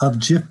of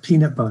Jif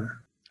Peanut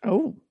Butter.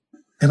 Oh.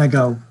 And I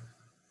go,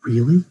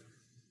 really?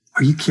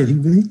 Are you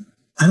kidding me?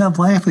 And I'm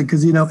laughing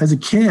because, as a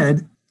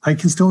kid, I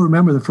can still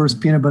remember the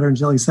first peanut butter and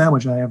jelly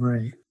sandwich I ever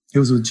ate. It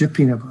was with Jif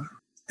Peanut Butter.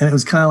 And it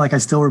was kind of like, I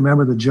still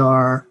remember the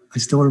jar. I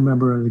still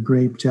remember the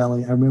grape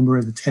jelly. I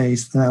remember the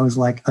taste. And I was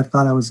like, I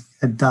thought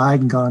had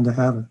died and gone to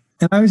heaven.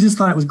 And I just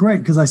thought it was great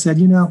because I said,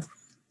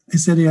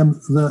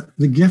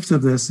 the gift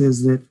of this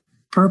is that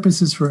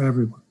purpose is for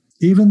everyone.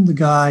 Even the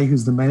guy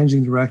who's the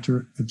managing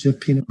director of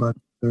Jif Peanut Butter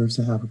deserves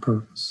to have a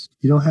purpose.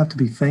 You don't have to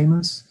be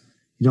famous.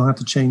 You don't have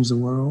to change the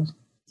world.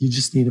 You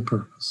just need a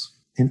purpose.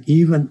 And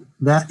even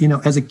that,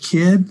 as a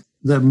kid,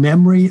 the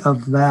memory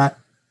of that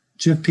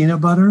Jif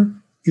Peanut Butter,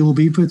 it will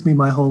be with me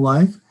my whole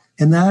life.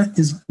 And that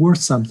is worth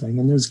something.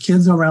 And there's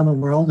kids around the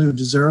world who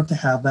deserve to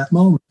have that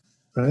moment,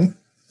 right?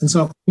 And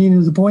so,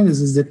 the point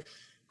is that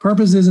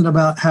purpose isn't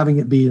about having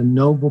it be a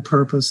noble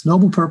purpose.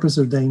 Noble purposes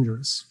are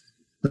dangerous.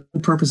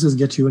 Noble purposes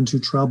get you into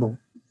trouble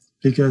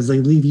because they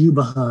leave you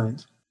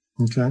behind,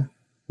 okay?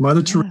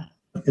 Mother Teresa,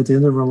 at the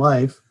end of her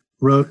life,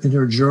 wrote in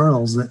her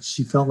journals that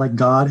she felt like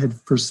God had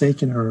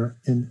forsaken her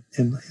and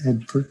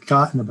had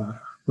forgotten about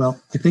her.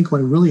 Well, I think what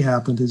really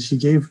happened is she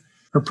gave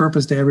her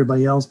purpose to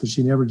everybody else, but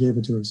she never gave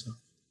it to herself.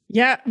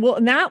 Yeah, well,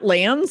 and that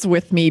lands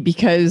with me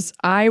because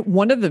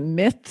one of the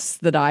myths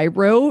that I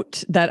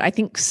wrote that I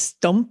think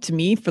stumped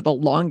me for the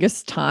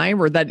longest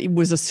time, or that it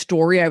was a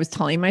story I was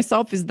telling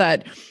myself, is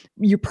that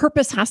your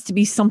purpose has to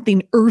be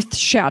something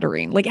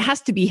earth-shattering. Like it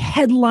has to be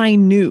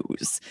headline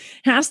news,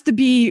 it has to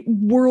be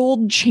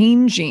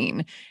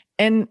world-changing.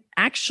 And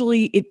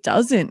actually, it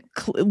doesn't.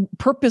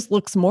 Purpose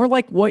looks more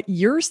like what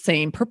you're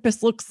saying.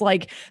 Purpose looks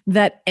like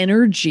that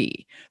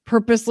energy.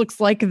 Purpose looks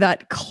like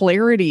that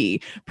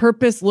clarity.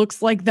 Purpose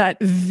looks like that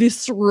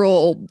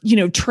visceral,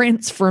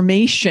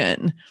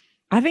 transformation.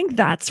 I think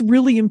that's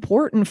really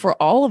important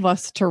for all of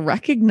us to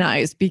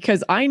recognize,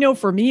 because I know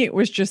for me, it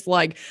was just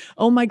like,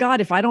 oh my God,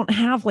 if I don't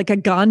have like a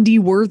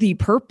Gandhi-worthy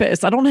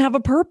purpose, I don't have a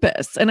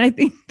purpose. And I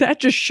think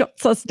that just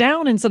shuts us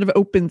down instead of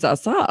opens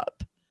us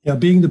up.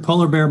 Being the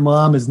polar bear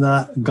mom is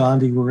not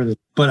Gandhi worthy,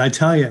 but I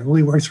tell you, it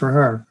really works for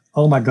her.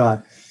 Oh my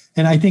God.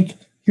 And I think,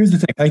 here's the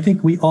thing. I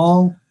think we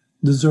all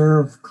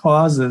deserve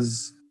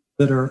causes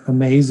that are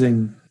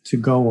amazing to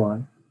go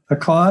on. A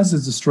cause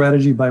is a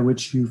strategy by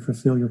which you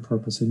fulfill your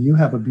purpose, and you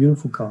have a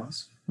beautiful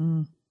cause.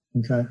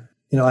 Okay.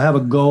 I have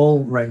a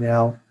goal right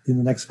now in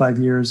the next 5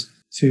 years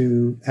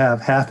to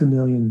have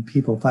 500,000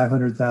 people,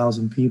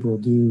 500,000 people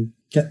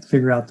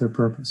figure out their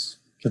purpose,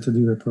 get to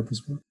do their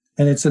purpose work.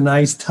 And it's a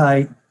nice,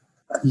 tight,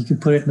 you can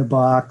put it in a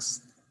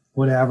box,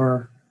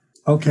 whatever.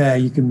 Okay,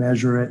 you can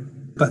measure it.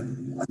 But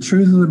the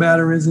truth of the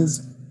matter is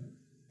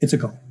it's a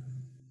goal.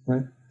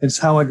 Right? It's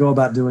how I go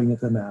about doing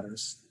it that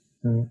matters.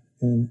 Right?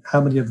 And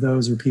how many of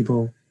those are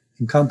people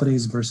in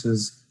companies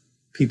versus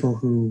people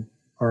who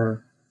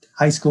are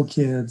high school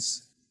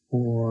kids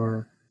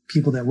or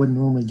people that wouldn't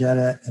normally get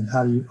it? And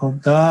how do you,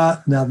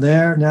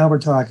 now we're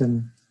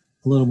talking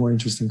a little more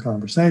interesting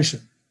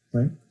conversation,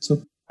 right?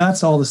 So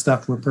that's all the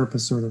stuff where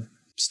purpose sort of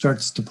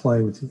starts to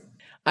play with you.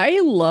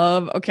 I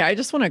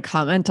just want to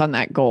comment on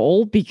that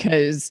goal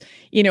because,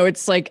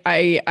 it's like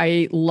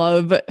I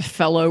love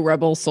fellow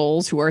rebel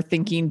souls who are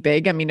thinking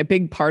big. I mean, a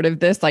big part of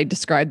this, I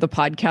describe the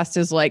podcast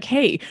as like,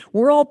 hey,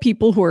 we're all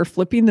people who are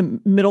flipping the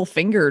middle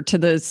finger to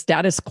the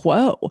status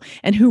quo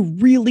and who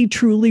really,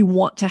 truly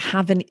want to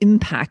have an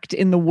impact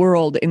in the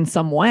world in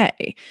some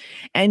way.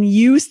 And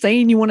you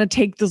saying you want to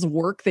take this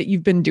work that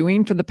you've been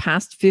doing for the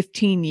past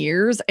 15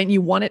 years and you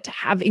want it to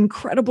have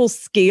incredible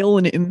scale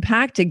and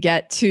impact to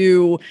get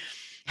to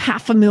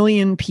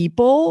 500,000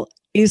 people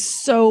is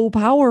so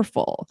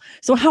powerful.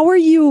 So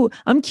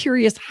I'm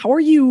curious, how are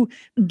you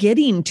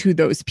getting to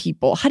those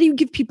people? How do you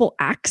give people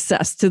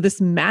access to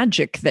this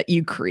magic that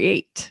you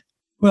create?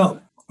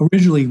 Well,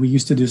 originally we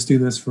used to just do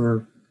this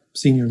for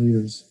senior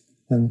leaders,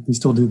 and we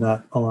still do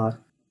that a lot.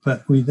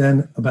 But we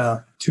then,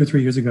 about 2 or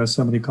 3 years ago,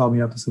 somebody called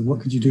me up and said, what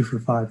could you do for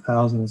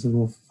 $5,000? I said,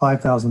 well,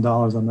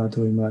 $5,000, I'm not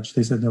doing much.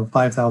 They said, no,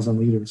 5,000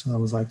 leaders. And I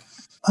was like,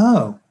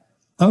 oh,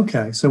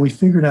 okay. So we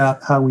figured out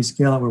how we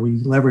scale it, where we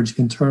leverage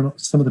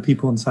some of the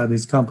people inside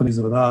these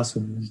companies with us.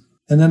 And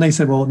then they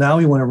said, well, now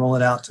we want to roll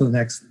it out to the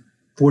next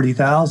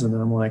 40,000.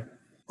 And I'm like,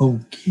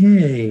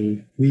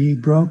 okay, we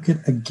broke it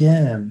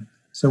again.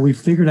 So we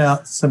figured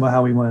out somehow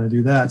how we want to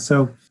do that.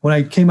 So when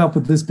I came up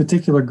with this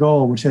particular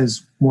goal, which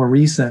is more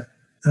recent,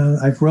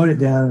 I wrote it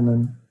down, and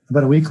then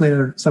about a week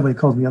later, somebody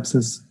called me up and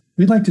says,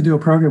 we'd like to do a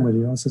program with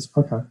you. I says,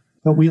 okay.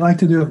 But we like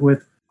to do it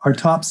with our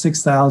top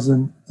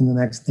 6,000 in the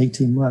next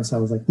 18 months. I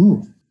was like,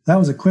 ooh, that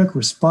was a quick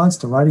response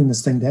to writing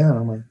this thing down.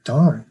 I'm like,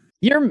 darn.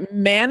 You're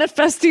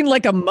manifesting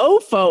like a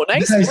mofo.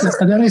 Nice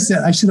work. And then I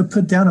said, I should have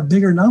put down a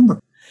bigger number.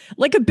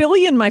 Like 1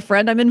 billion, my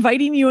friend. I'm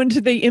inviting you into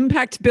the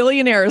Impact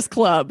Billionaires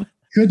Club.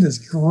 Goodness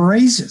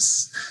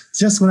gracious.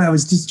 Just when I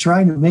was just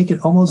trying to make it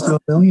almost to a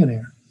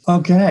millionaire.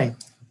 Okay.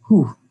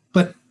 Whew.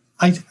 But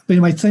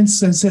my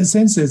sense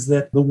is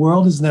that the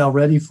world is now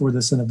ready for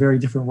this in a very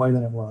different way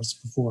than it was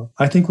before.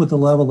 I think with the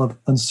level of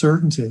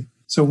uncertainty.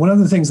 So one of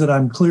the things that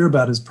I'm clear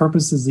about is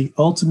purpose is the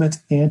ultimate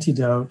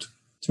antidote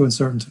to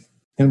uncertainty.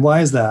 And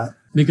why is that?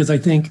 Because I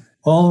think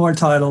all of our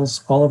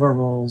titles, all of our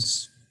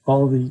roles,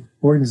 all of the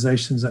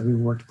organizations that we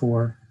worked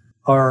for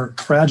are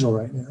fragile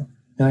right now.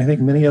 And I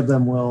think many of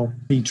them will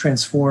be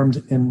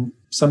transformed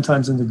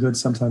sometimes in the good,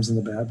 sometimes in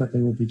the bad, but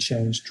they will be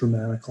changed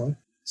dramatically.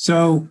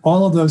 So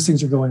all of those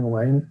things are going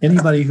away. And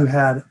anybody who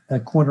had a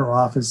corner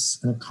office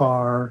and a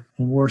car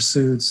and wore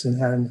suits and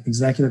had an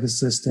executive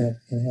assistant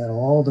and had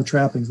all the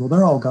trappings, well,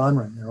 they're all gone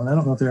right now. And I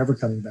don't know if they're ever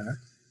coming back.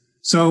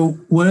 So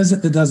what is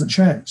it that doesn't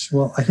change?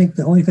 Well, I think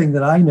the only thing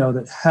that I know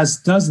that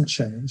doesn't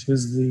change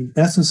is the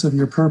essence of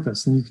your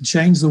purpose. And you can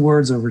change the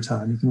words over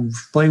time. You can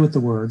play with the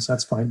words.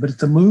 That's fine. But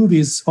the movie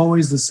is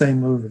always the same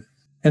movie.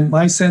 And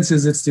my sense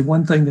is it's the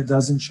one thing that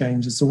doesn't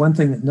change. It's the one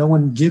thing that no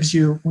one gives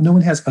you. No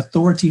one has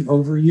authority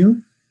over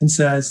you.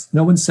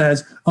 No one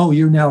says, oh,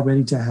 you're now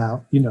ready to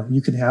have,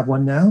 you can have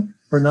one now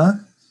or not.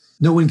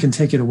 No one can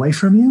take it away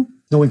from you.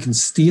 No one can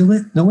steal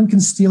it. No one can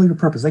steal your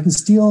purpose. They can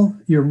steal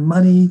your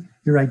money,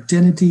 your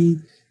identity,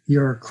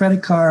 your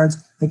credit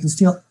cards. They can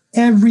steal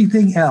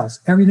everything else.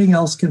 Everything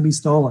else can be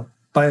stolen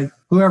by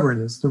whoever it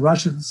is, the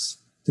Russians,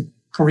 the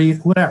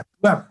Koreans, whoever.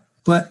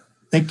 But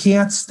they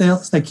can't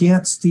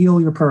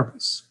steal your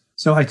purpose.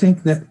 So I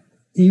think that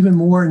even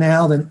more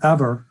now than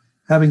ever,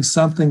 having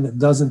something that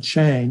doesn't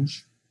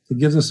change, it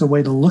gives us a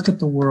way to look at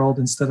the world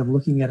instead of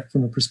looking at it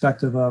from the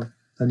perspective of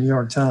the New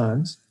York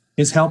Times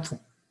is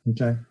helpful.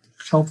 Okay,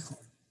 helpful.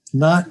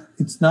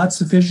 It's not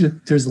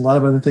sufficient. There's a lot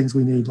of other things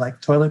we need, like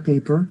toilet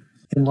paper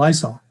and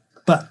Lysol,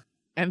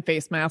 and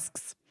face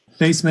masks.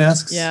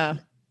 Yeah,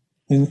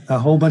 and a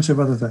whole bunch of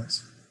other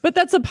things. But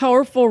that's a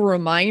powerful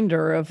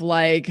reminder of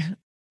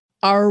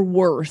our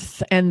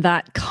worth and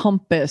that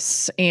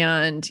compass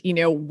and,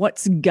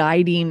 what's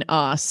guiding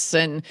us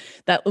and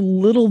that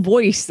little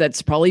voice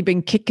that's probably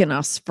been kicking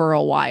us for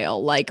a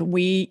while.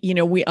 We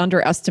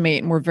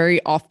underestimate and we're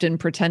very often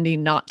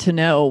pretending not to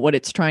know what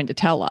it's trying to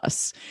tell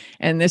us.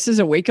 And this is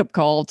a wake-up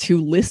call to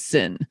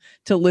listen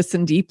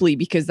deeply,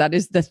 because that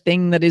is the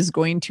thing that is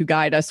going to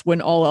guide us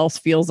when all else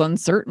feels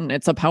uncertain.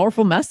 It's a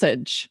powerful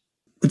message.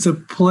 It's a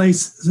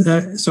place.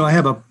 So I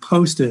have a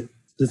Post-it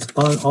that's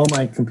on all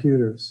my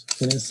computers,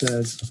 and it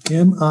says,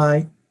 am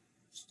I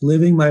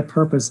living my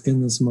purpose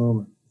in this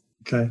moment?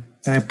 Okay.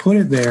 And I put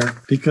it there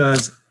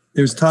because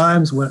there's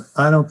times when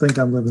I don't think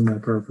I'm living my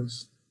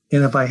purpose.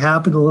 And if I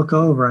happen to look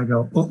over, I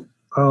go,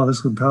 oh,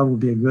 this would probably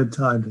be a good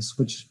time to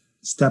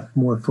step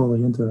more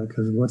fully into it,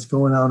 because what's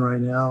going on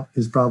right now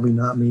is probably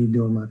not me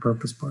doing my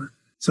purpose part.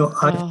 So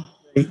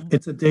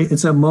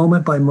it's a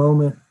moment by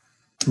moment,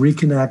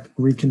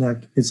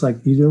 reconnect. It's like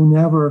you don't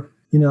never,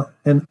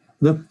 and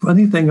the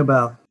funny thing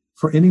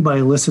for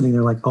anybody listening,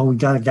 they're like, oh, we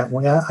got to get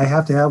one. I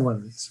have to have one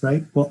of these,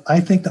 right? Well,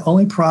 I think the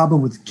only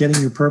problem with getting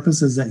your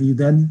purpose is that you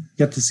then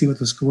get to see what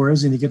the score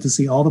is, and you get to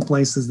see all the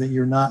places that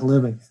you're not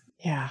living.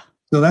 Yeah.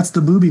 So that's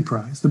the booby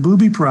prize. The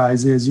booby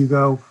prize is you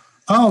go,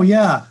 oh,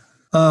 yeah.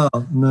 Oh,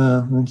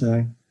 no,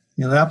 okay.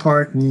 That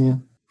part, yeah.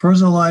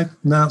 Personal life,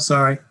 no,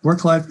 sorry.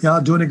 Work life, yeah,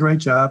 doing a great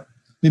job.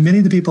 I mean, many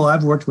of the people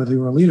I've worked with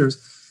who are leaders,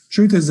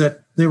 truth is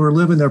that they were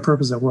living their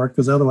purpose at work,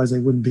 because otherwise they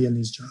wouldn't be in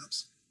these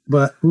jobs.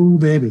 But, ooh,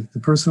 baby, the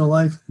personal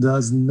life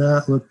does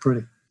not look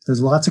pretty.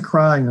 There's lots of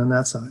crying on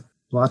that side.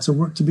 Lots of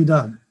work to be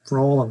done for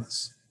all of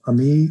us.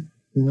 Me,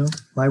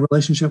 my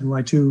relationship with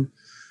my 2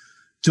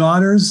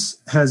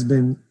 daughters has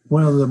been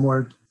one of the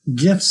more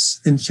gifts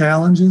and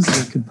challenges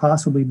that could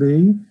possibly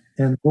be.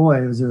 And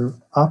boy, was there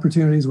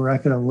opportunities where I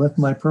could have lived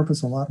my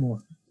purpose a lot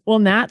more. Well,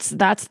 and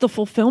that's the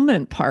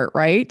fulfillment part,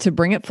 right? To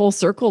bring it full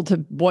circle to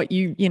what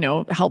you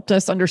helped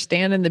us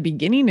understand in the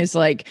beginning is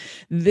like,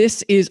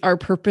 this is our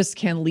purpose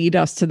can lead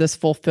us to this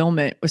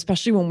fulfillment,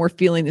 especially when we're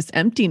feeling this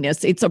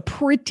emptiness. It's a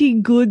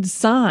pretty good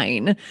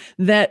sign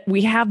that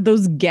we have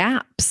those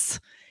gaps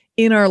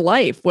in our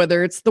life,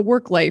 whether it's the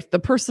work life, the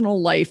personal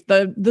life,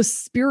 the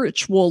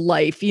spiritual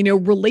life,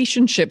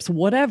 relationships,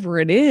 whatever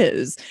it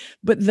is.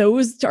 But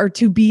those are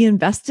to be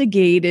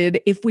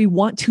investigated if we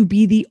want to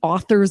be the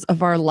authors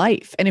of our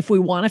life and if we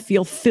want to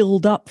feel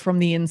filled up from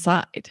the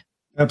inside.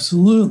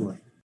 Absolutely.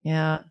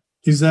 Yeah.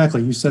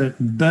 Exactly. You said it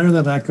better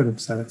than I could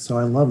have said it. So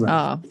I love that.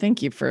 Oh,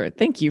 thank you for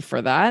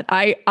that.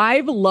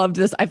 I've loved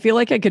this. I feel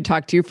like I could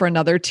talk to you for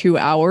another 2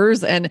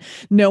 hours, and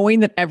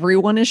knowing that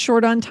everyone is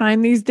short on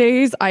time these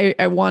days, I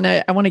want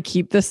to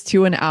keep this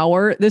to an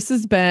hour. This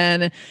has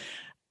been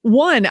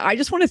one. I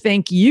just want to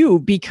thank you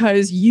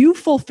because you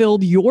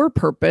fulfilled your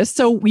purpose.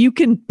 So you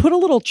can put a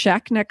little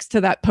check next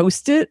to that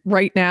Post-it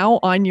right now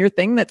on your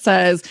thing that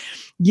says,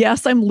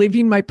 yes, I'm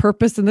living my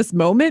purpose in this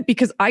moment,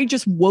 because I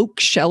just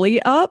woke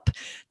Shelly up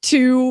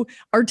to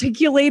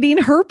articulating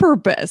her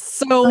purpose.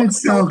 So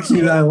it's so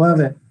cute. I love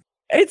it.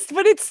 It's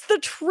the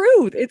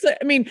truth.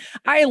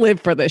 I live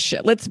for this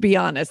shit. Let's be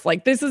honest.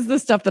 Like, this is the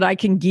stuff that I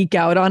can geek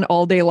out on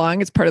all day long.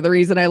 It's part of the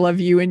reason I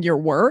love you and your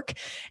work.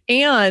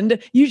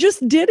 And you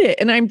just did it.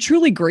 And I'm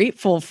truly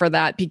grateful for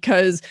that,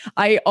 because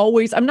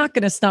I'm not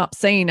going to stop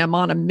saying I'm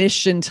on a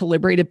mission to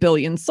liberate 1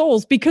 billion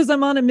souls, because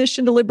I'm on a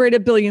mission to liberate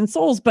 1 billion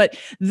souls. But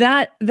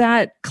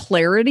that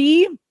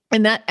clarity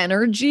and that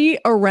energy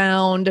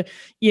around,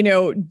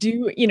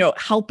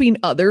 helping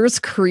others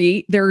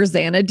create their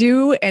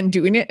Xanadu and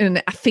doing it in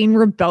an effing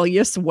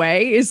rebellious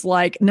way is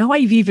like, now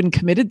I've even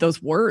committed those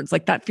words.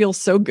 Like, that feels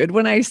so good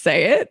when I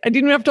say it. I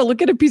didn't have to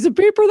look at a piece of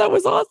paper. That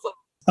was awesome.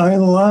 I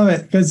love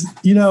it, because,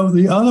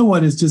 the other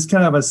one is just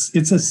kind of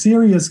it's a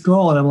serious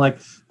goal. And I'm like,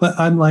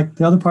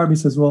 the other part of me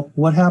says, well,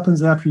 what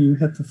happens after you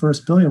hit the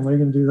first billion? What are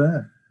you going to do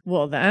then?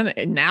 Well, then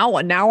now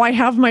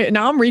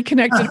I'm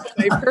reconnected with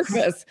my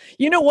purpose.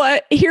 You know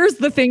what? Here's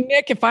the thing,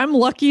 Nick, if I'm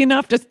lucky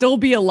enough to still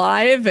be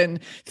alive and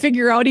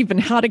figure out even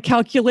how to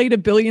calculate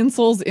 1 billion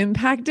souls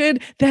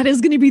impacted, that is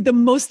going to be the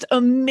most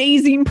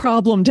amazing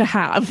problem to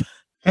have.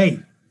 Hey,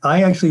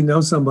 I actually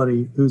know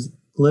somebody who's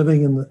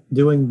living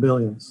doing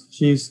billions.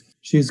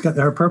 She's got,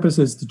 her purpose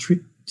is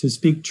to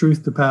speak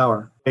truth to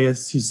power.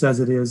 As she says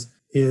it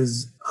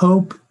is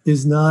hope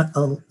is not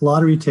a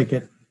lottery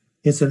ticket.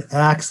 It's an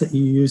axe that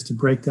you use to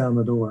break down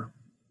the door.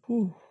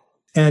 Ooh.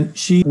 And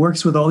she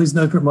works with all these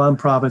different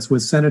nonprofits,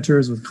 with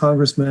senators, with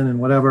congressmen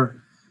and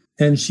whatever.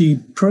 And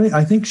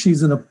I think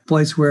she's in a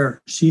place where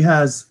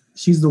she's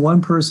the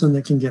one person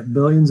that can get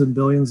billions and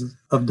billions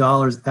of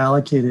dollars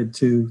allocated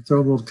to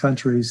third world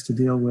countries to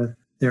deal with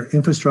their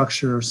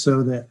infrastructure,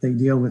 so that they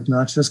deal with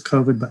not just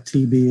COVID, but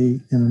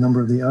TB and a number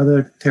of the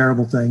other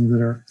terrible things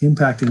that are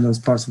impacting those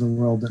parts of the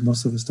world that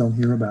most of us don't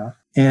hear about.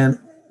 And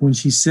when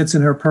she sits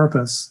in her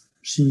purpose,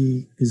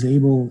 she is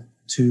able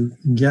to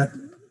get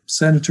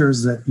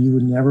senators that you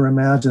would never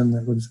imagine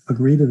that would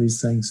agree to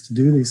these things, to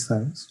do these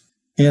things.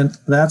 And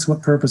that's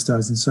what purpose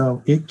does. And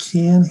so it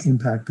can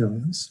impact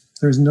billions.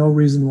 There's no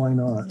reason why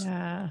not.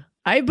 Yeah,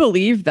 I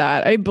believe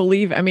that.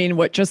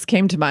 What just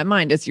came to my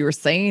mind as you were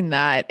saying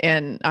that,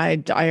 and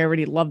I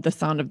already love the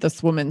sound of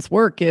this woman's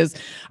work, is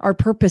our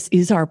purpose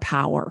is our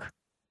power.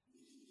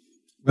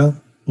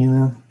 Well,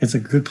 it's a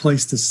good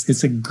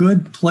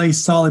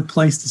solid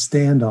place to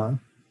stand on.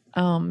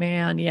 Oh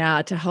man,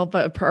 yeah. To help,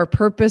 our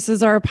purpose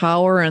is our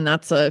power, and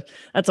that's a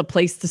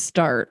place to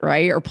start,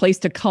 right? Or place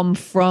to come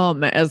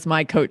from, as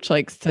my coach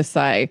likes to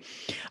say.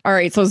 All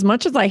right. So as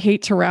much as I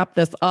hate to wrap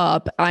this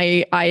up,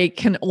 I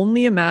can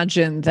only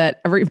imagine that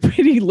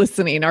everybody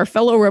listening, our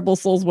fellow Rebel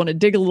Souls, want to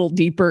dig a little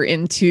deeper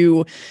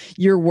into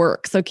your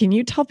work. So can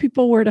you tell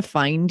people where to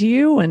find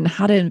you and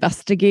how to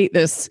investigate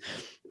this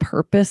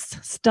purpose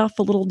stuff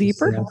a little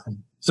deeper? Exactly.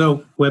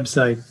 So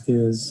website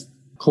is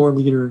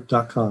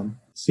coreleader.com.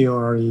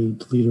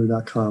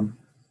 CORE-leader.com.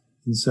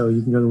 And so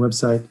you can go to the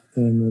website,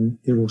 and then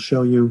it will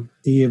show you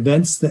the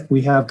events that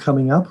we have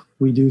coming up.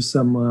 We do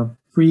some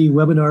free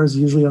webinars,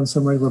 usually on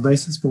some regular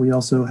basis, but we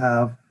also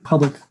have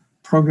public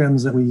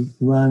programs that we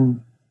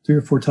run 3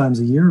 or 4 times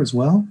a year as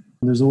well.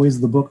 And there's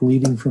always the book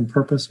Leading from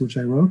Purpose, which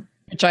I wrote,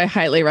 which I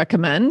highly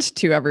recommend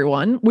to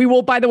everyone. We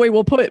will, by the way,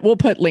 we'll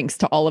put links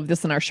to all of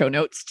this in our show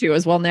notes too,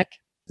 as well, Nick.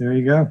 There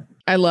you go.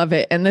 I love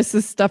it. And this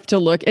is stuff to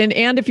look. And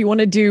if you want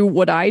to do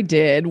what I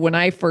did when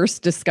I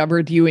first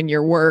discovered you and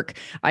your work,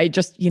 I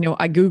just,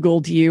 I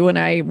Googled you and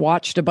I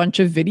watched a bunch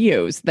of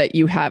videos that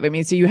you have.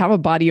 So you have a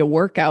body of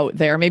work out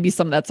there, maybe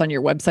some that's on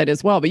your website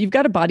as well, but you've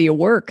got a body of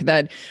work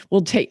that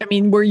will take,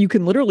 where you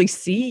can literally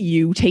see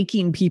you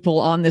taking people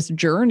on this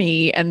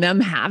journey and them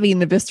having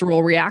the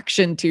visceral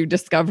reaction to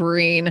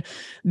discovering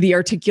the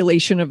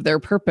articulation of their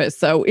purpose.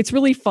 So it's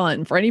really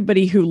fun for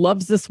anybody who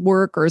loves this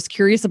work or is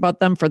curious about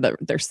them for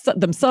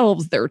themselves,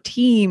 their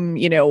team,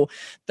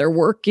 their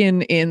work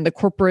in the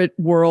corporate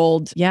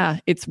world. Yeah,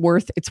 it's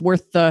worth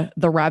the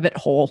rabbit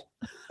hole.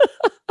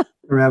 The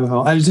rabbit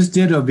hole. I just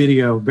did a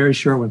video, very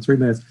short one, 3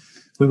 minutes,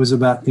 It was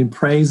about in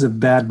praise of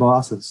bad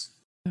bosses.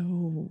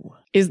 Oh,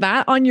 is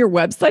that on your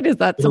website? Is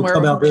that somewhere?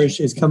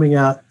 It's coming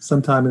out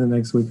sometime in the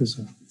next week or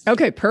so.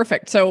 Okay,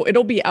 perfect. So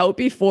it'll be out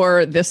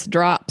before this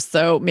drops.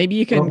 So maybe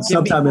you can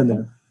sometime in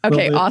there.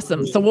 Okay,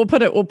 awesome. So we'll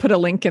put a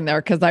link in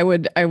there because I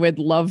would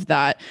love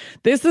that.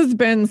 This has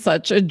been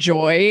such a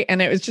joy,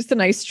 and it was just a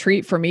nice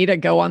treat for me to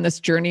go on this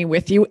journey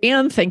with you.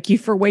 And thank you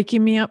for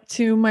waking me up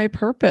to my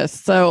purpose.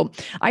 So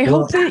I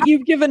hope that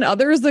you've given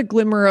others a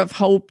glimmer of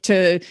hope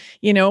to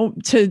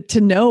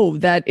know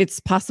that it's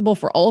possible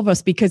for all of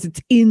us because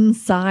it's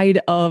inside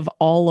of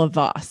all of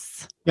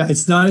us. Yeah,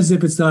 it's not as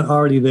if it's not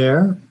already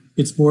there.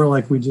 It's more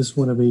like we just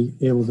want to be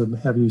able to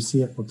have you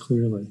see it more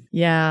clearly.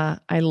 Yeah,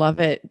 I love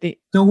it.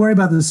 Don't worry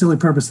about the silly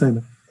purpose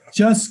statement.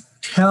 Just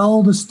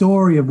tell the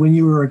story of when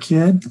you were a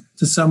kid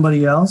to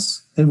somebody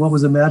else and what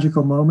was a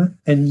magical moment,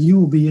 and you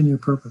will be in your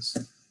purpose.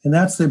 And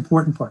that's the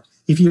important part.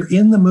 If you're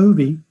in the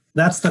movie,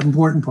 that's the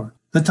important part.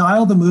 The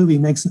title of the movie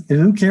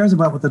who cares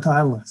about what the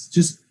title is?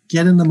 Just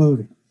get in the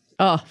movie.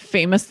 Oh,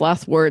 famous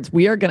last words.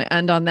 We are going to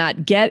end on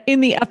that. Get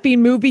in the effing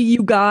movie,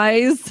 you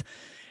guys.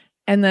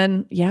 And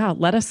then,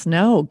 let us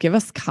know. Give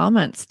us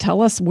comments.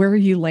 Tell us where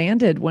you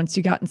landed once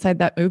you got inside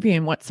that movie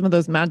and what some of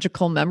those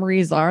magical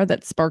memories are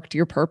that sparked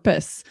your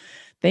purpose.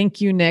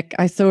 Thank you, Nick.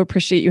 I so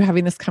appreciate you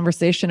having this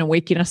conversation and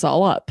waking us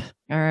all up.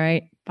 All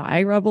right.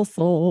 Bye, Rebel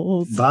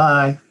Souls.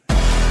 Bye.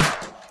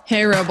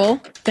 Hey, Rebel.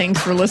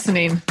 Thanks for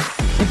listening.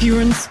 If you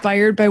were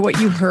inspired by what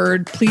you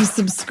heard, please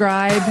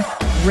subscribe,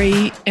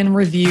 rate, and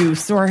review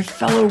so our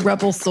fellow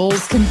Rebel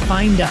Souls can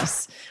find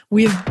us.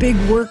 We have big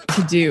work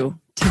to do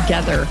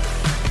together.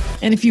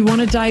 And if you want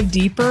to dive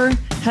deeper,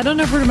 head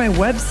on over to my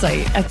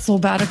website at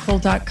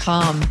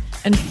soulbatical.com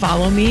and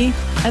follow me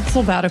at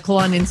Soulbatical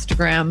on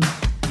Instagram.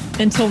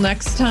 Until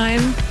next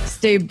time,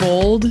 stay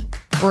bold,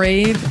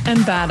 brave, and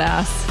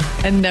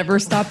badass, and never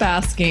stop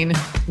asking,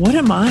 what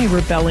am I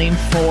rebelling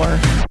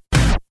for?